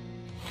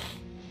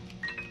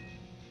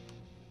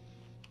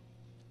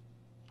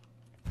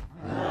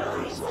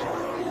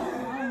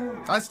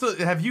 I still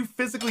have you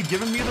physically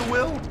given me the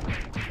will?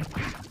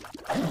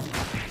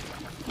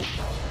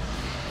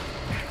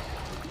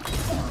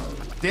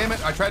 Damn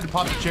it! I tried to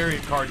pop the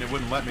chariot card and it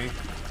wouldn't let me.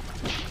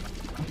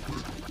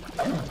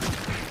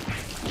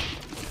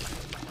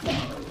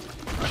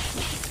 I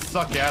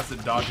suck ass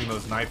at dodging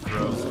those knife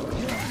throws.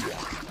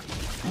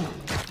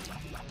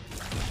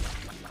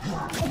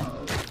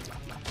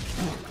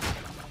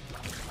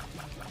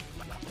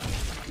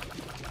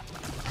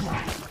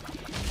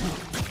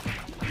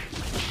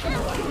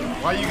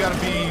 Why you gotta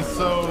be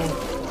so,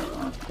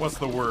 what's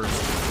the word,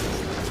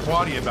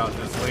 squatty about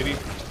this, lady?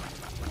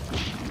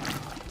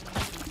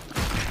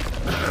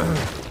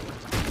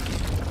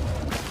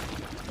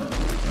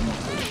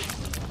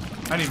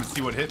 I didn't even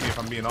see what hit me, if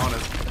I'm being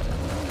honest.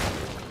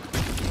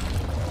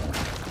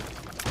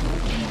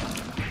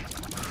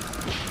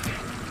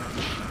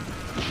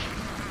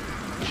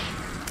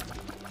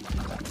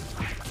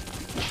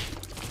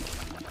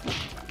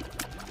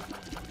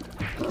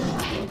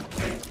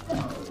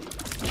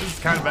 This is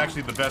kind of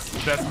actually the best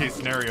case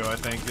scenario, I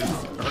think, is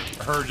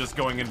her just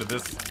going into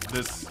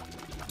this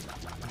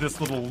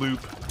little loop.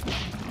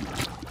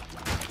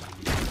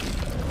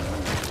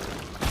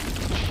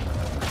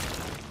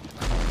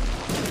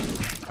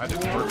 That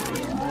didn't work.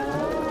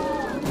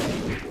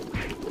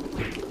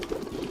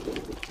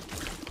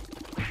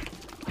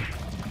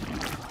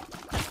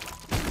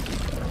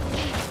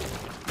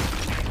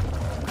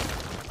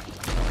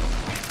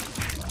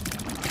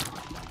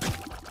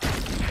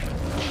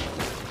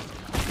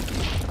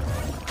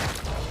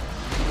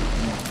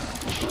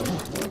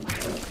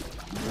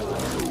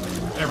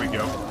 There we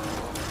go.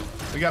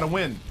 We got a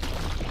win.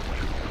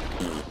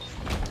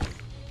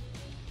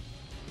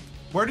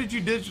 Where did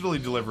you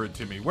digitally deliver it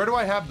to me? Where do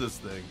I have this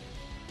thing?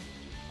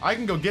 I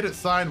can go get it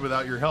signed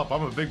without your help.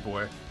 I'm a big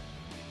boy.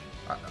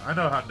 I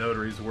know how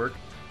notaries work.